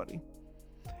anybody.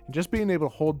 And just being able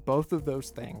to hold both of those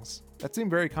things that seem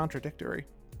very contradictory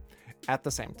at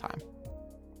the same time,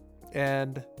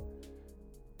 and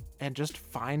just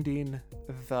finding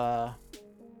the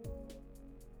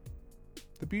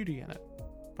beauty in it,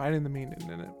 finding the meaning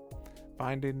in it,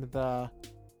 finding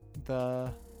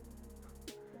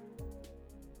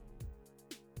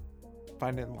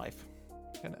finding life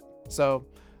in it. So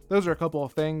those are a couple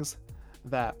of things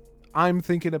that I'm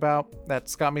thinking about,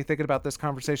 that's got me thinking about this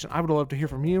conversation. I would love to hear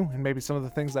from you, and maybe some of the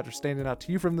things that are standing out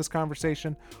to you from this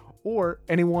conversation, or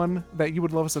anyone that you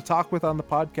would love us to talk with on the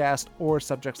podcast, or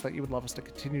subjects that you would love us to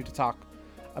continue to talk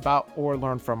about or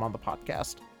learn from on the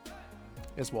podcast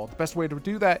as well. The best way to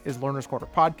do that is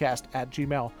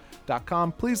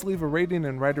learnerscornerpodcast@gmail.com. Please leave a rating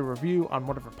and write a review on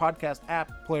whatever podcast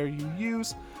app player you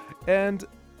use. And,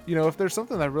 if there's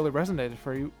something that really resonated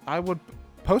for you, I would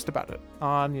post about it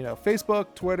on,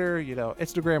 Facebook, Twitter,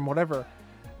 Instagram, whatever.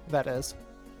 that is.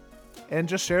 And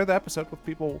just share the episode with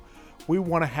people. We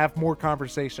want to have more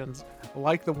conversations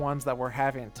like the ones that we're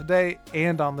having today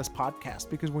and on this podcast,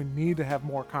 because we need to have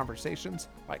more conversations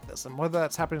like this. And whether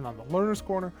that's happening on the Learner's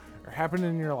Corner or happening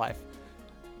in your life,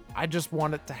 I just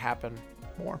want it to happen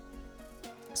more.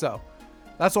 So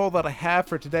that's all that I have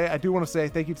for today. I do want to say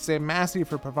thank you to Sam Massey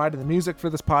for providing the music for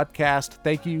this podcast.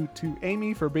 Thank you to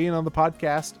Amy for being on the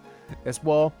podcast as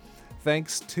well.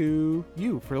 Thanks to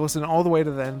you for listening all the way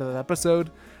to the end of the episode.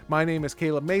 My name is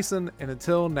Caleb Mason, and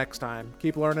until next time,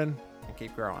 keep learning and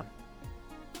keep growing.